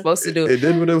what it was Yeah. supposed to do. It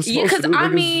did what it was Yeah, supposed to because do. I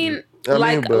Niggas- mean,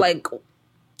 but- like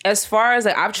as far as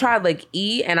like I've tried like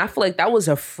E, and I feel like that was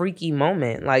a freaky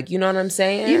moment. Like, you know what I'm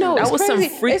saying? You know, that it's was crazy.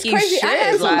 some freaky It's crazy. shit. I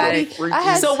had somebody. Freaky. I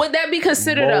had So would that be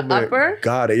considered an moment. upper?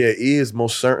 God, yeah, E is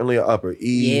most certainly an upper.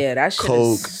 E, Yeah, that shit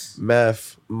coke, is-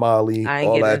 meth, Molly, I ain't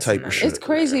all getting that into type none of of shit. It's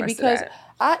crazy The rest of because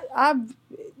that. I've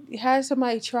had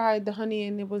somebody try the honey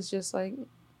and it was just like,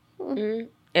 It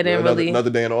didn't really.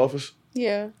 Another day in the office,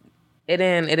 yeah, It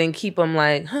didn't keep them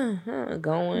like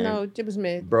going. no, it was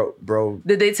mid. bro.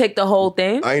 Did they take the whole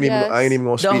thing? I ain't Yes. even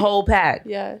gonna The speak. whole pack?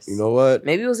 Yes, You know what?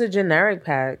 Maybe it was a generic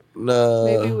pack. Nah.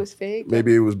 maybe it was fake.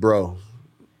 Maybe it was bro.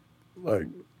 Like,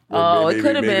 Oh, it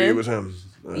could have maybe been. it was him.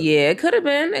 Yeah, it could have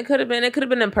been. It could have been. It could have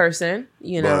been in person.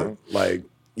 You know. But like,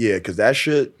 yeah, because that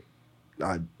shit,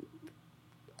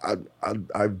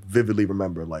 I vividly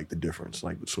remember like the difference,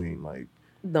 like between like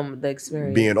The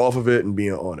experience. being off of it and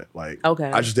being on it. Like, Okay.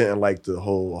 I just didn't like the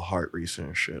whole heart racing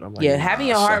and shit. I'm like, Yeah, nah, having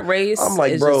your son. heart race I'm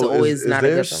like, is bro, just always is not a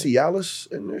there good feeling.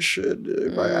 Cialis in this shit?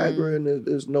 Viagra, and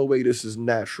there's no way this is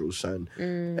natural, son.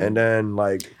 Mm. And then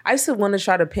like, I used to want to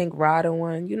try the pink rider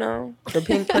one. You know, the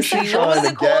pink pussy. What trying was the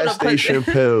it called? gas The pussy- station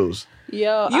pills.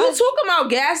 Yo, You talking about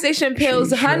gas station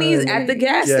pills? She Honey's trying at the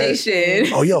gas Yeah.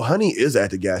 station. Oh, yo, honey is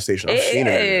at the gas station. I've seen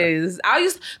It it. in there. is. I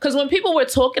used because when people were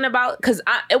talking about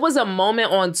it was a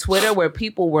moment on Twitter where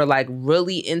people were like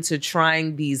really into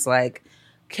trying these like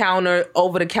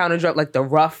over the counter drug like the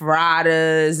Rough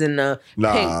Riders and the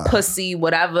Nah. pink pussy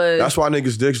whatever. That's why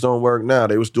niggas' dicks don't work now.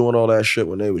 They was doing all that shit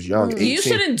when they was young. 18, you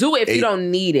shouldn't do it if you don't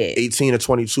need it. 18 to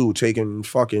 22, taking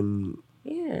fucking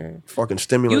Yeah,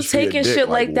 stimulus. you for your taking dick. shit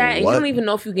like that, and you what? don't even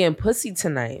know if you're getting pussy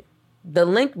tonight. The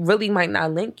link really might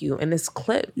not link you in this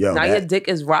clip. Yo, now that- your dick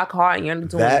is rock hard and you're not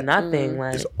doing that nothing.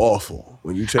 Like It's awful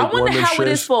when you take I one wonder of them how it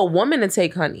is shits. for a woman to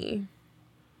take honey.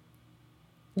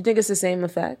 You think it's the same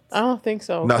effect? I don't think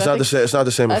so. No, it's not the same. It's not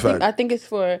the same effect. I think it's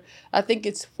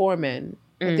for men.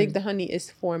 I think the honey is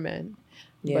for men.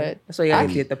 But that's why you gotta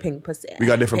get the pink pussy. we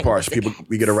got different Pink parts. pussy. People,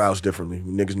 we get aroused differently.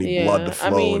 Niggas need Yeah, blood to I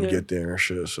flow mean- and get there and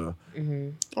shit. So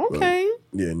okay.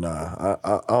 yeah, nah.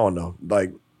 I don't know.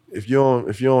 Like if you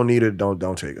don't need it,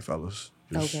 don't take it, fellas.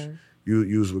 Just Okay. You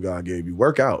use what God gave you.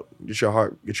 Work out. Get your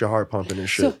heart pumping and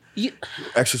shit. So you,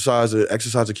 Exercise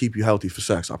to keep you healthy for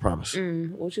sex. I promise.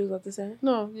 what you was about to say?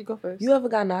 No, you go first. You ever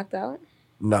got knocked out?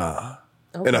 Nah.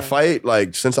 Okay. In a fight,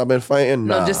 like since I've been fighting,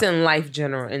 nah. No, just in life,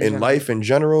 general. in life in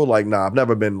general, like nah. I've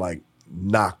never been like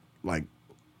knocked like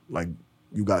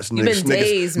you got been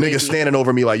dazed, maybe. niggas standing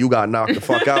over me like you got knocked the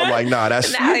fuck out. Like, nah,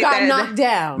 that's Nah. You got knocked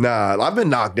down. nah. I've been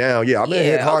knocked down. Yeah, I've been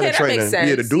hit hard in that training. makes sense.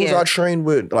 Yeah, the dudes Yeah. I train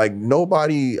with, like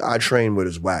nobody I train with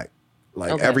is whack.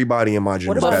 Like Okay. everybody in my gym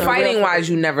What is about better. But fighting wise,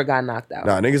 you never got knocked out.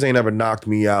 Nah, niggas ain't ever knocked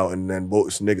me out, and then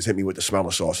both niggas hit me with the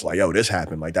smelling sauce. Like, yo, this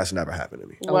happened. Like, that's never happened to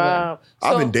me. Wow.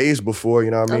 I've been dazed before, you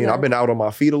know what I mean? Okay. I've been out on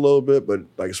my feet a little bit, but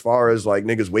like as far as like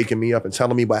niggas waking me up and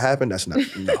telling me what happened, that's not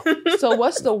no. So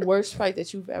what's the worst fight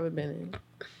that you've ever been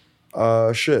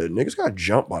in? Shit, niggas got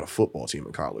jumped by the football team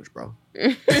in college, bro.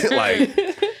 Like,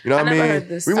 you know what I never mean? heard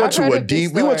this. We went I've to heard a of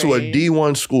this we went to a story.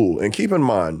 D1 school, and keep in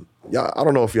mind, y'all, I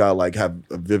don't know if y'all like have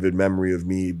a vivid memory of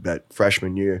me that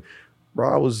freshman year,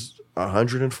 bro. I was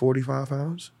 145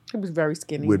 pounds He was very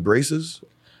skinny. with braces.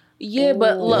 Yeah,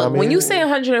 but Ooh. look, You know what I when mean? you say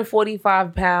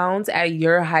 145 pounds at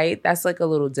your height, that's like a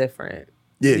little different.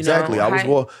 Yeah, You know, exactly. I height-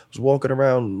 was walking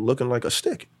around looking like a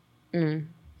stick.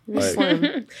 Like,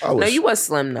 I was, No, you was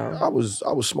slim though. I was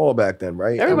small back then,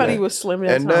 right? Everybody And then- was slim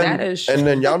that And time. then, That is and true.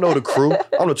 then y'all know the crew.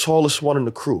 I'm the tallest one in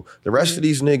the crew. The rest of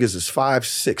these niggas is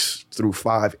 5'6" through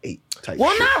 5'8" type Well,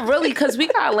 shit. not really, because we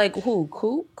got like who?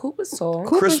 Coop? Coop is tall.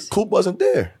 Coop wasn't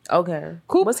there. Okay.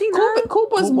 Coop, Was he not?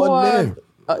 Coop was Coop more. wasn't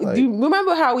there. Do you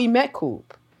remember how we met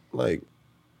Coop? Like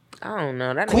I don't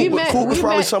know. That We ain't- met- Coop was we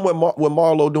probably met- somewhere with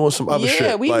Marlo doing some other Yeah,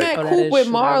 shit. we like, met Oh, that Coop is with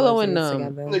true. I Marlo was and in them.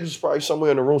 together. niggas was probably somewhere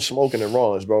in the room smoking in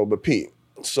Rollins, bro. But Pete,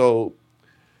 so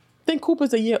I think Coop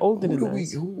is a year older who, than do we,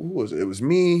 us. who was it? It was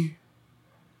me,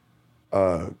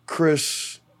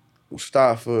 Chris,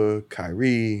 Mustafa,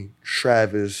 Kyrie,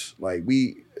 Travis. Like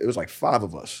it was like 5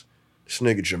 of us. This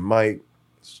nigga Jamike,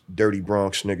 this dirty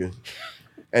Bronx nigga,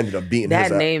 ended up beating That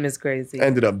his name is crazy.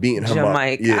 ended up beating him up.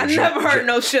 Jamike. I never heard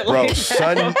no shit bro, like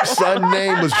that. son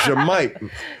name was Jamike.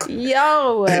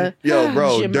 Yo, Yo,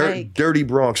 bro, Jamike. dirty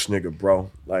Bronx nigga, bro.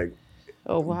 Like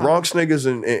Oh wow. Bronx niggas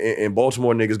and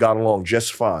Baltimore niggas got along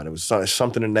just fine. It was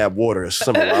something in that water is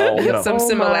similar. I don't know. Some Oh my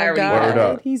similarity. God, Word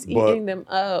up. He's But- eating them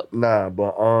up. Nah,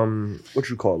 but what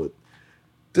you call it?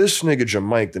 This nigga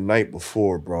Jamike the night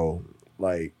before, bro.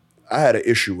 Like I had an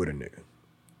issue with a nigga.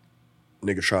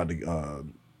 Nigga tried to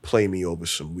play me over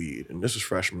some weed, and this is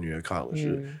freshman year of college.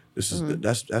 This is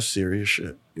that's serious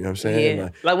shit. You know what I'm saying? Yeah.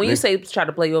 Like when you nigga- say try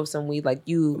to play you over some weed, like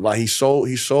you. Like he sold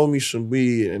me some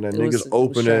weed, and then It was- niggas it was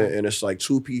open shy. it, and it's like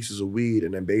 2 pieces of weed,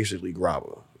 and then basically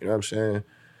grabber. You know what I'm saying?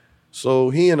 So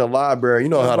he in the library. You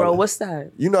know how Bro, to, what's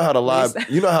that? you know how the What is lib,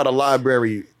 that? you know how the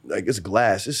library, like it's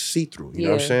glass, it's see through. You know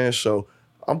what I'm Yeah. saying? So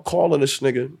I'm calling this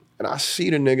nigga, and I see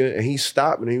the nigga, and he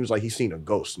stopped, and he was like, he seen a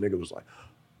ghost. Nigga was like,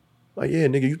 yeah,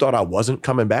 nigga, you thought I wasn't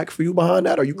coming back for you behind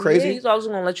that? Are you Yeah, crazy? he's always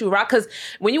gonna let you rock. Cause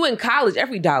when you in college,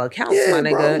 every dollar counts, Yeah,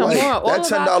 my bro, nigga. like, Come on, all that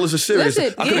about- $10 is serious.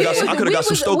 Listen, I could have got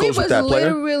some Stokos with that We player.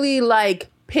 was literally like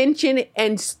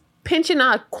pinching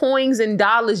our coins and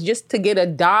dollars just to get a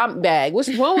dime bag.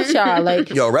 What's wrong with y'all? Like,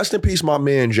 Yo, rest in peace, my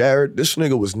man Jared. This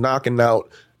nigga was knocking out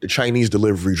the Chinese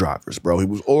delivery drivers, bro. He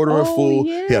was ordering Oh,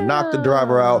 food. He'll knock the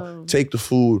driver yeah. out, take the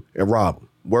food, and rob him.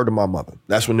 Word to my mother.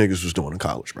 That's what niggas was doing in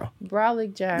college, bro.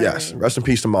 Brolic Jared. Yes, rest in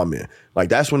peace to my man. Like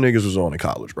that's when niggas was on in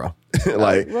college, bro.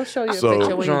 Like, We'll show you a so-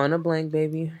 picture I'm when drawing a blank,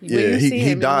 baby. when yeah, you see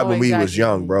he him, died you'll when know we was exactly.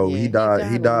 young, bro. Yeah, he died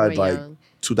when we were like young.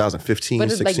 2015, But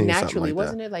it's 16, like something naturally, like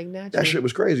wasn't that. it like naturally? That shit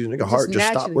was crazy. Nigga Just heart just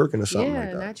stopped naturally. working or something Yeah,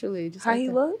 like that. naturally. Just How like he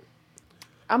that. look?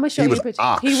 I'm gonna show He you was a picture.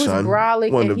 ox, he was son.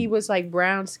 brolic One and of the- he was like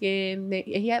brown skin.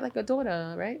 He had like a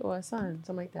daughter, right, or a son,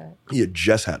 something like that. He had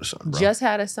just had a son, bro. Just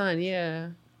had a son. Yeah.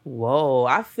 Whoa,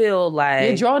 I feel You're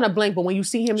like drawing a blank, but when you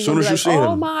see him, you're Soon gonna be as like, you see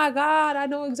 "Oh him. my God, I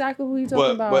know exactly who you're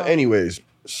talking about." But anyways,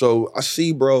 so I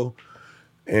see, bro,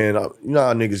 and you know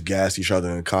how niggas gas each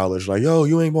other in college, like, yo,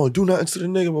 you ain't gonna do nothing to the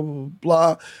nigga, blah, blah, blah,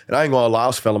 blah. And I ain't gonna lie, I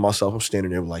was feeling myself. I'm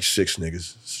standing there with like 6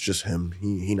 niggas. It's just him.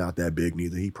 He not that big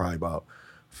neither. He probably about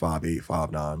 5'8",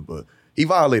 5'9", but he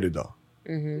violated though.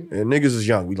 And niggas is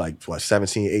young. We like, what,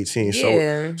 17, 18?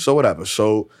 Yeah. So whatever.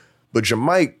 So, but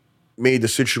Jamike made the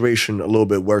situation a little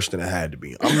bit worse than it had to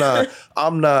be.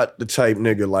 I'm not the type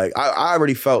nigga like I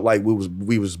already felt like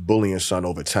we was bullying son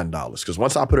over $10 because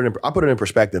once I put it in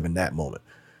perspective in that moment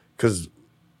because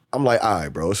I'm like, all right,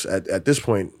 bro. At this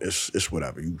point, it's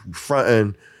whatever. You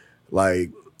fronting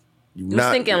like you was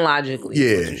thinking logically. is what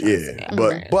Yeah, you're trying to yeah. say.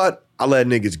 But Okay. but I let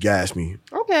niggas gas me.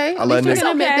 okay, I let at least you niggas-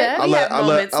 can admit Okay. that. I We let have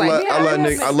moments like that. I let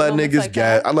moments niggas like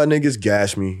gas. that. I let niggas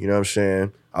gas me. You know what I'm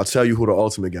saying? I'll tell you who the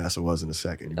ultimate gasser was in a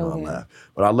second. You know Okay. I laugh,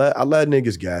 but I let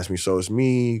niggas gas me. So it's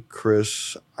me,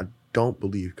 Chris. I don't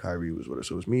believe Kyrie was with us.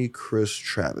 So it was me, Chris,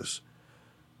 Travis.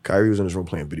 Kyrie was in his room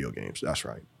playing video games. That's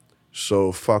right.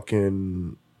 So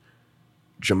fucking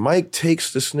Jamike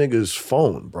takes this nigga's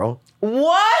phone, bro.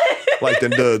 What? Like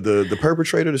the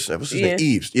perpetrator, what's his name?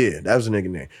 Eves. Yeah, that was the nigga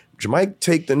name. Jamike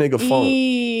take the nigga phone.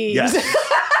 Eves. Yes.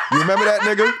 You remember that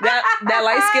nigga? That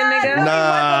light skinned nigga?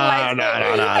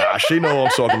 Nah. She know what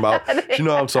I'm talking about. She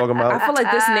know what I'm talking about. I feel like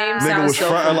this name Nigga sounds was so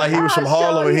fronting like he was from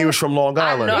Harlem and he was from Long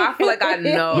Island. No, I feel like I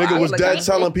know. Nigga was like dead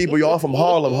telling people y'all from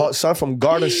Harlem, son from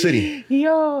Garden City.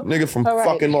 Yo. Nigga from All right.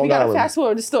 fucking Long we gotta Island. fast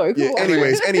forward the story. Yeah, Come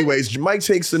on. anyways, Mike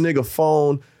takes the nigga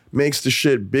phone, makes the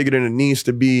shit bigger than it needs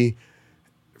to be.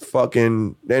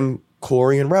 Fucking then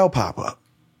Corey and Rel pop up.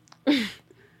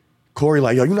 Corey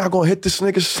like, yo, you not gonna hit this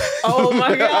nigga? Oh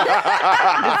my God.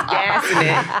 Just gassing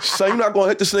it. So you not gonna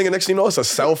hit this nigga? Next thing you know, it's a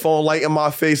cell phone light in my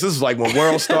face. This is like when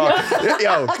World Star,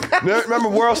 yo, remember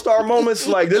World Star moments?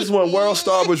 Like this is when World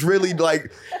Star was really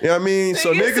like, you know what I mean?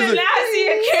 So niggas, I see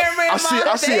a camera in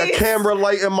I see a camera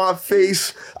light in my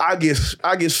face. I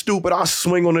get stupid. I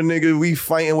swing on the nigga. We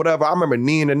fighting, whatever. I remember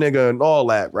kneeing the nigga and all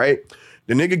that, right?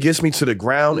 The nigga gets me to the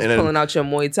ground and then pulling out your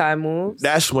Muay Thai moves.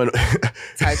 That's when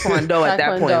Taekwondo at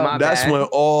that point. My that's bad. when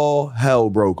all hell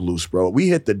broke loose, bro. We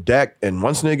hit the deck, and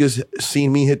once niggas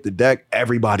seen me hit the deck,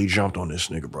 everybody jumped on this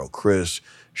nigga, bro. Chris,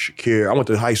 Shakir. I went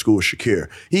to high school with Shakir.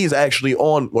 He's actually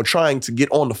trying to get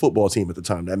on the football team at the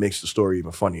time. That makes the story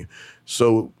even funnier.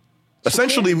 So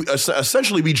essentially,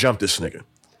 we jumped this nigga.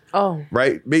 Oh.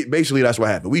 Right? Basically, that's what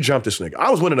happened. We jumped this nigga. I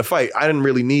was winning the fight. I didn't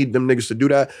really need them niggas to do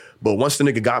that. But once the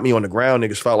nigga got me on the ground,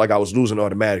 niggas felt like I was losing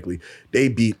automatically. They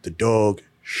beat the dog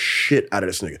shit out of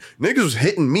this nigga. Niggas was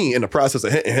hitting me in the process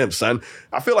of hitting him, son.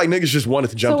 I feel like niggas just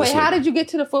wanted to jump this nigga. So wait, how did you get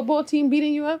to the football team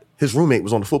beating you up? His roommate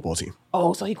was on the football team.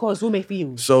 Oh, so he called his roommate for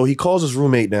you. So he calls his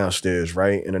roommate downstairs,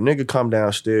 right? And a nigga come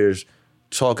downstairs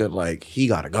talking like he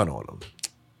got a gun on him.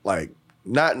 Like,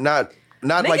 not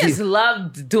Niggas like he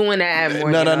loved doing that at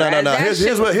Morgan. No.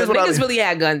 Here's what I mean. Really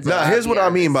had guns. Nah, here's what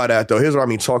I mean by that though. Here's what I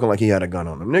mean talking like he had a gun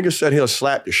on him. Nigga said he'll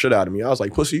slap the shit out of me. I was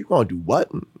like, pussy, you gonna do what?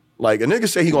 Like a nigga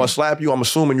say he gonna slap you. I'm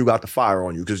assuming you got the fire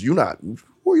on you because you not.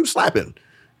 Who are you slapping?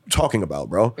 Talking about,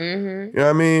 bro. You know what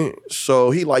I mean? So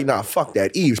he like, nah, fuck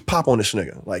that. Eves, pop on this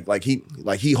nigga. Like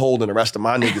he holding the rest of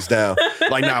my niggas down.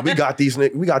 Like, nah, we got these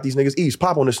niggas. Eves,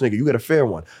 pop on this nigga. You get a fair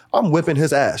one. I'm whipping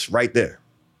his ass right there.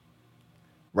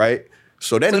 Right?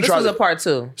 So then this was a part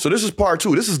two. So this is part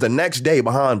two. This is the next day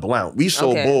behind Blount. We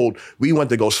so bold. We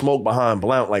went to go smoke behind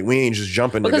Blount. Like we ain't just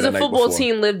jumping. Because the football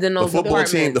team lived in those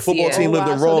apartments. The football team lived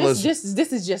in Rollins. So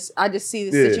this is just. I just see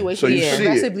the situation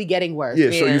progressively getting worse. Yeah,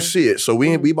 so you see it. So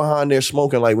we behind there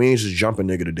smoking like we ain't just jumping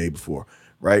nigga the day before,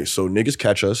 right? So niggas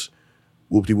catch us.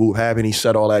 Whoop-de-whoop happened. He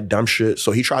said all that dumb shit.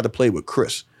 So he tried to play with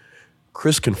Chris.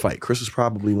 Chris can fight. Chris is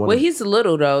probably one. Well, he's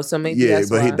little though, so maybe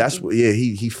that's why.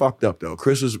 He fucked up though.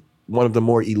 Chris is one of the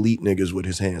more elite niggas with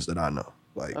his hands that I know.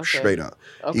 Like straight up.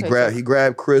 Okay, he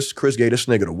grabbed Chris. Chris gave this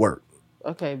nigga to work.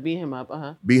 Okay, beat him up.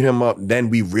 Beat him up. Then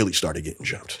we really started getting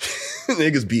jumped.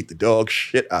 Niggas beat the dog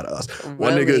shit out of us.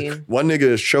 Really? One nigga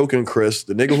is choking Chris.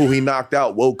 The nigga who he knocked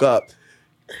out woke up,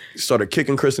 started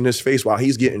kicking Chris in his face while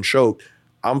he's getting choked.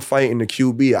 I'm fighting the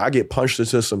QB. I get punched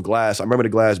into some glass. I remember the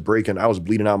glass breaking. I was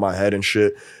bleeding out my head and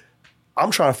shit.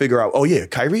 I'm trying to figure out, oh yeah,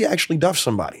 Kyrie actually duffed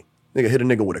somebody. Nigga hit a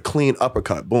nigga with a clean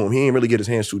uppercut. Boom. He ain't really get his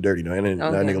hands too dirty though. And then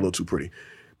that nigga a little too pretty.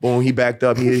 Boom, he backed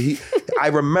up. I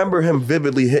remember him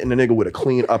vividly hitting the nigga with a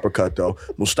clean uppercut though.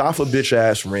 Mustafa bitch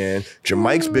ass ran.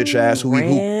 Jamike's bitch ass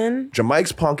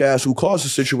Jamike's punk ass who caused the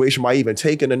situation by even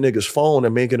taking the nigga's phone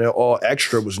and making it all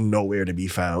extra was nowhere to be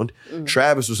found.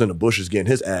 Travis was in the bushes getting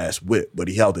his ass whipped, but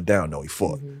he held it down though. He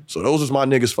fought. So those was my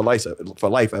niggas for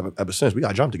life ever since. We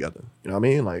got jumped together. You know what I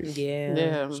mean? Like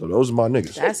yeah. So those are my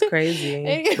niggas. That's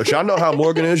crazy. But y'all know how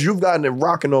Morgan is. You've gotten it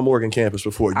rocking on Morgan campus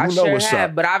before. You know what's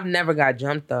up. But I've never got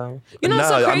jumped though. You know what's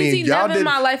so crazy? Never in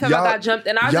my life have I got jumped.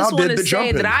 And I just want to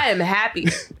say that I am happy.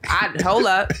 Hold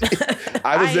up.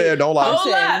 I was there, don't lie.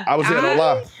 Hold up. I was there, don't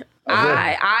lie.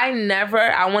 I never,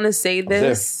 I want to say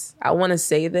this. I want to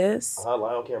say this. I'll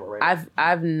lie on camera right now.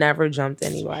 I've never jumped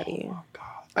anybody.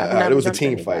 It was a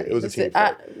team fight. It was a team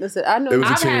fight. I know. It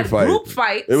was a team fight. Group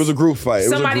fights. It was a group fight.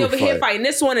 Somebody over here fighting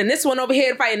this one, and this one over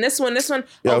here fighting this one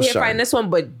over here fighting this one.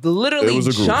 But literally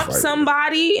jump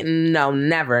somebody? No,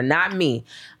 never. Not me.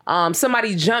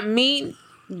 Somebody jumped me.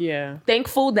 Yeah.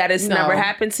 Thankful that it's never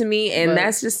happened to me, and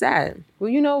that's just sad. Well,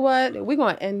 you know what? We're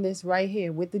going to end this right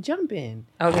here with the jump in.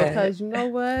 Okay. Because you know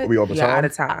what? We over time? Out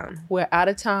of time. We're out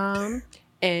of time.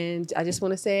 And I just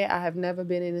want to say I have never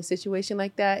been in a situation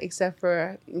like that except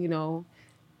for,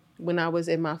 when I was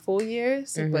in my full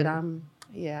years. But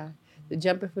the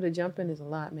jumping for the jumping is a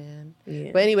lot, man.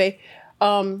 Yeah. But anyway,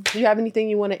 Do you have anything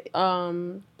you want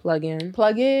to Plug in.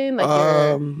 plug in? Like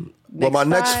your Well, my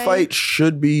next fight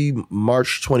should be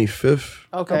March 25th.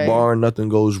 Okay. Barring nothing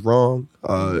goes wrong.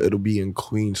 It'll be in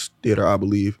Queens Theater, I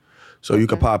believe. So you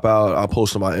can pop out. I'll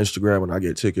post on my Instagram when I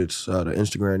get tickets. The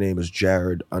Instagram name is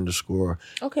Jared _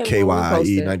 Okay. We'll post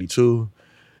it. KYE92.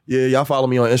 Yeah, y'all follow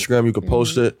me on Instagram. You can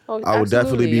post it. Oh, I would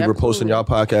definitely be reposting y'all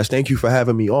podcast. Thank you for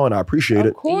having me on. I appreciate it.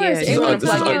 Of course. Yeah, you want to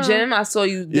This is plug your a- gym? I saw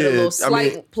you did a Yeah, little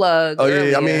slight plug. Oh, yeah.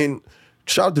 earlier. I mean,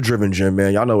 shout out to Driven Gym,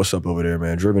 man. Y'all know what's up over there,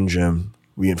 man. Driven Gym.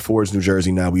 We in Fords, New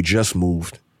Jersey now. We just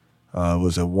moved. It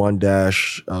was at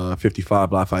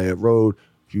 1-55 Lafayette Road.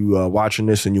 If you watching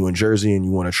this and you in Jersey and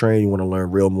you want to train, you want to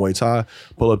learn real Muay Thai,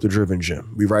 pull up the Driven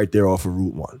Gym. We right there off of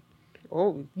Route 1.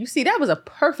 Oh, you see, that was a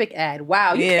perfect ad.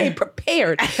 Wow, you Yeah. came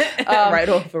prepared. Right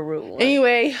off the route.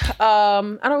 Anyway, I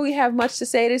don't really have much to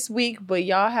say this week, but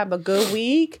y'all have a good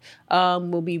week.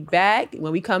 We'll be back.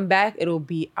 When we come back, it'll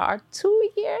be our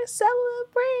 2-year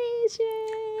celebration.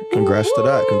 Congrats to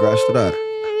that. Congrats to that.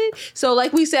 So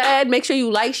like we said, make sure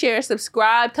you like, share,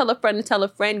 subscribe, tell a friend to tell a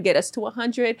friend, get us to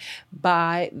 100.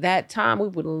 By that time, we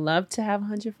would love to have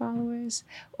 100 followers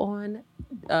on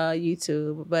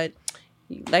YouTube. But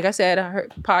like I said, I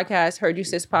heard you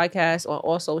sis podcast on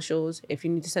all socials. If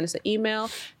you need to send us an email,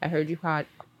 I heard you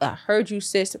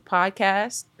sis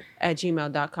podcast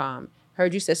 @gmail.com.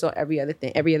 Heard you sis on every other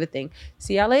thing.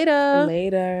 See y'all later.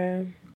 Later.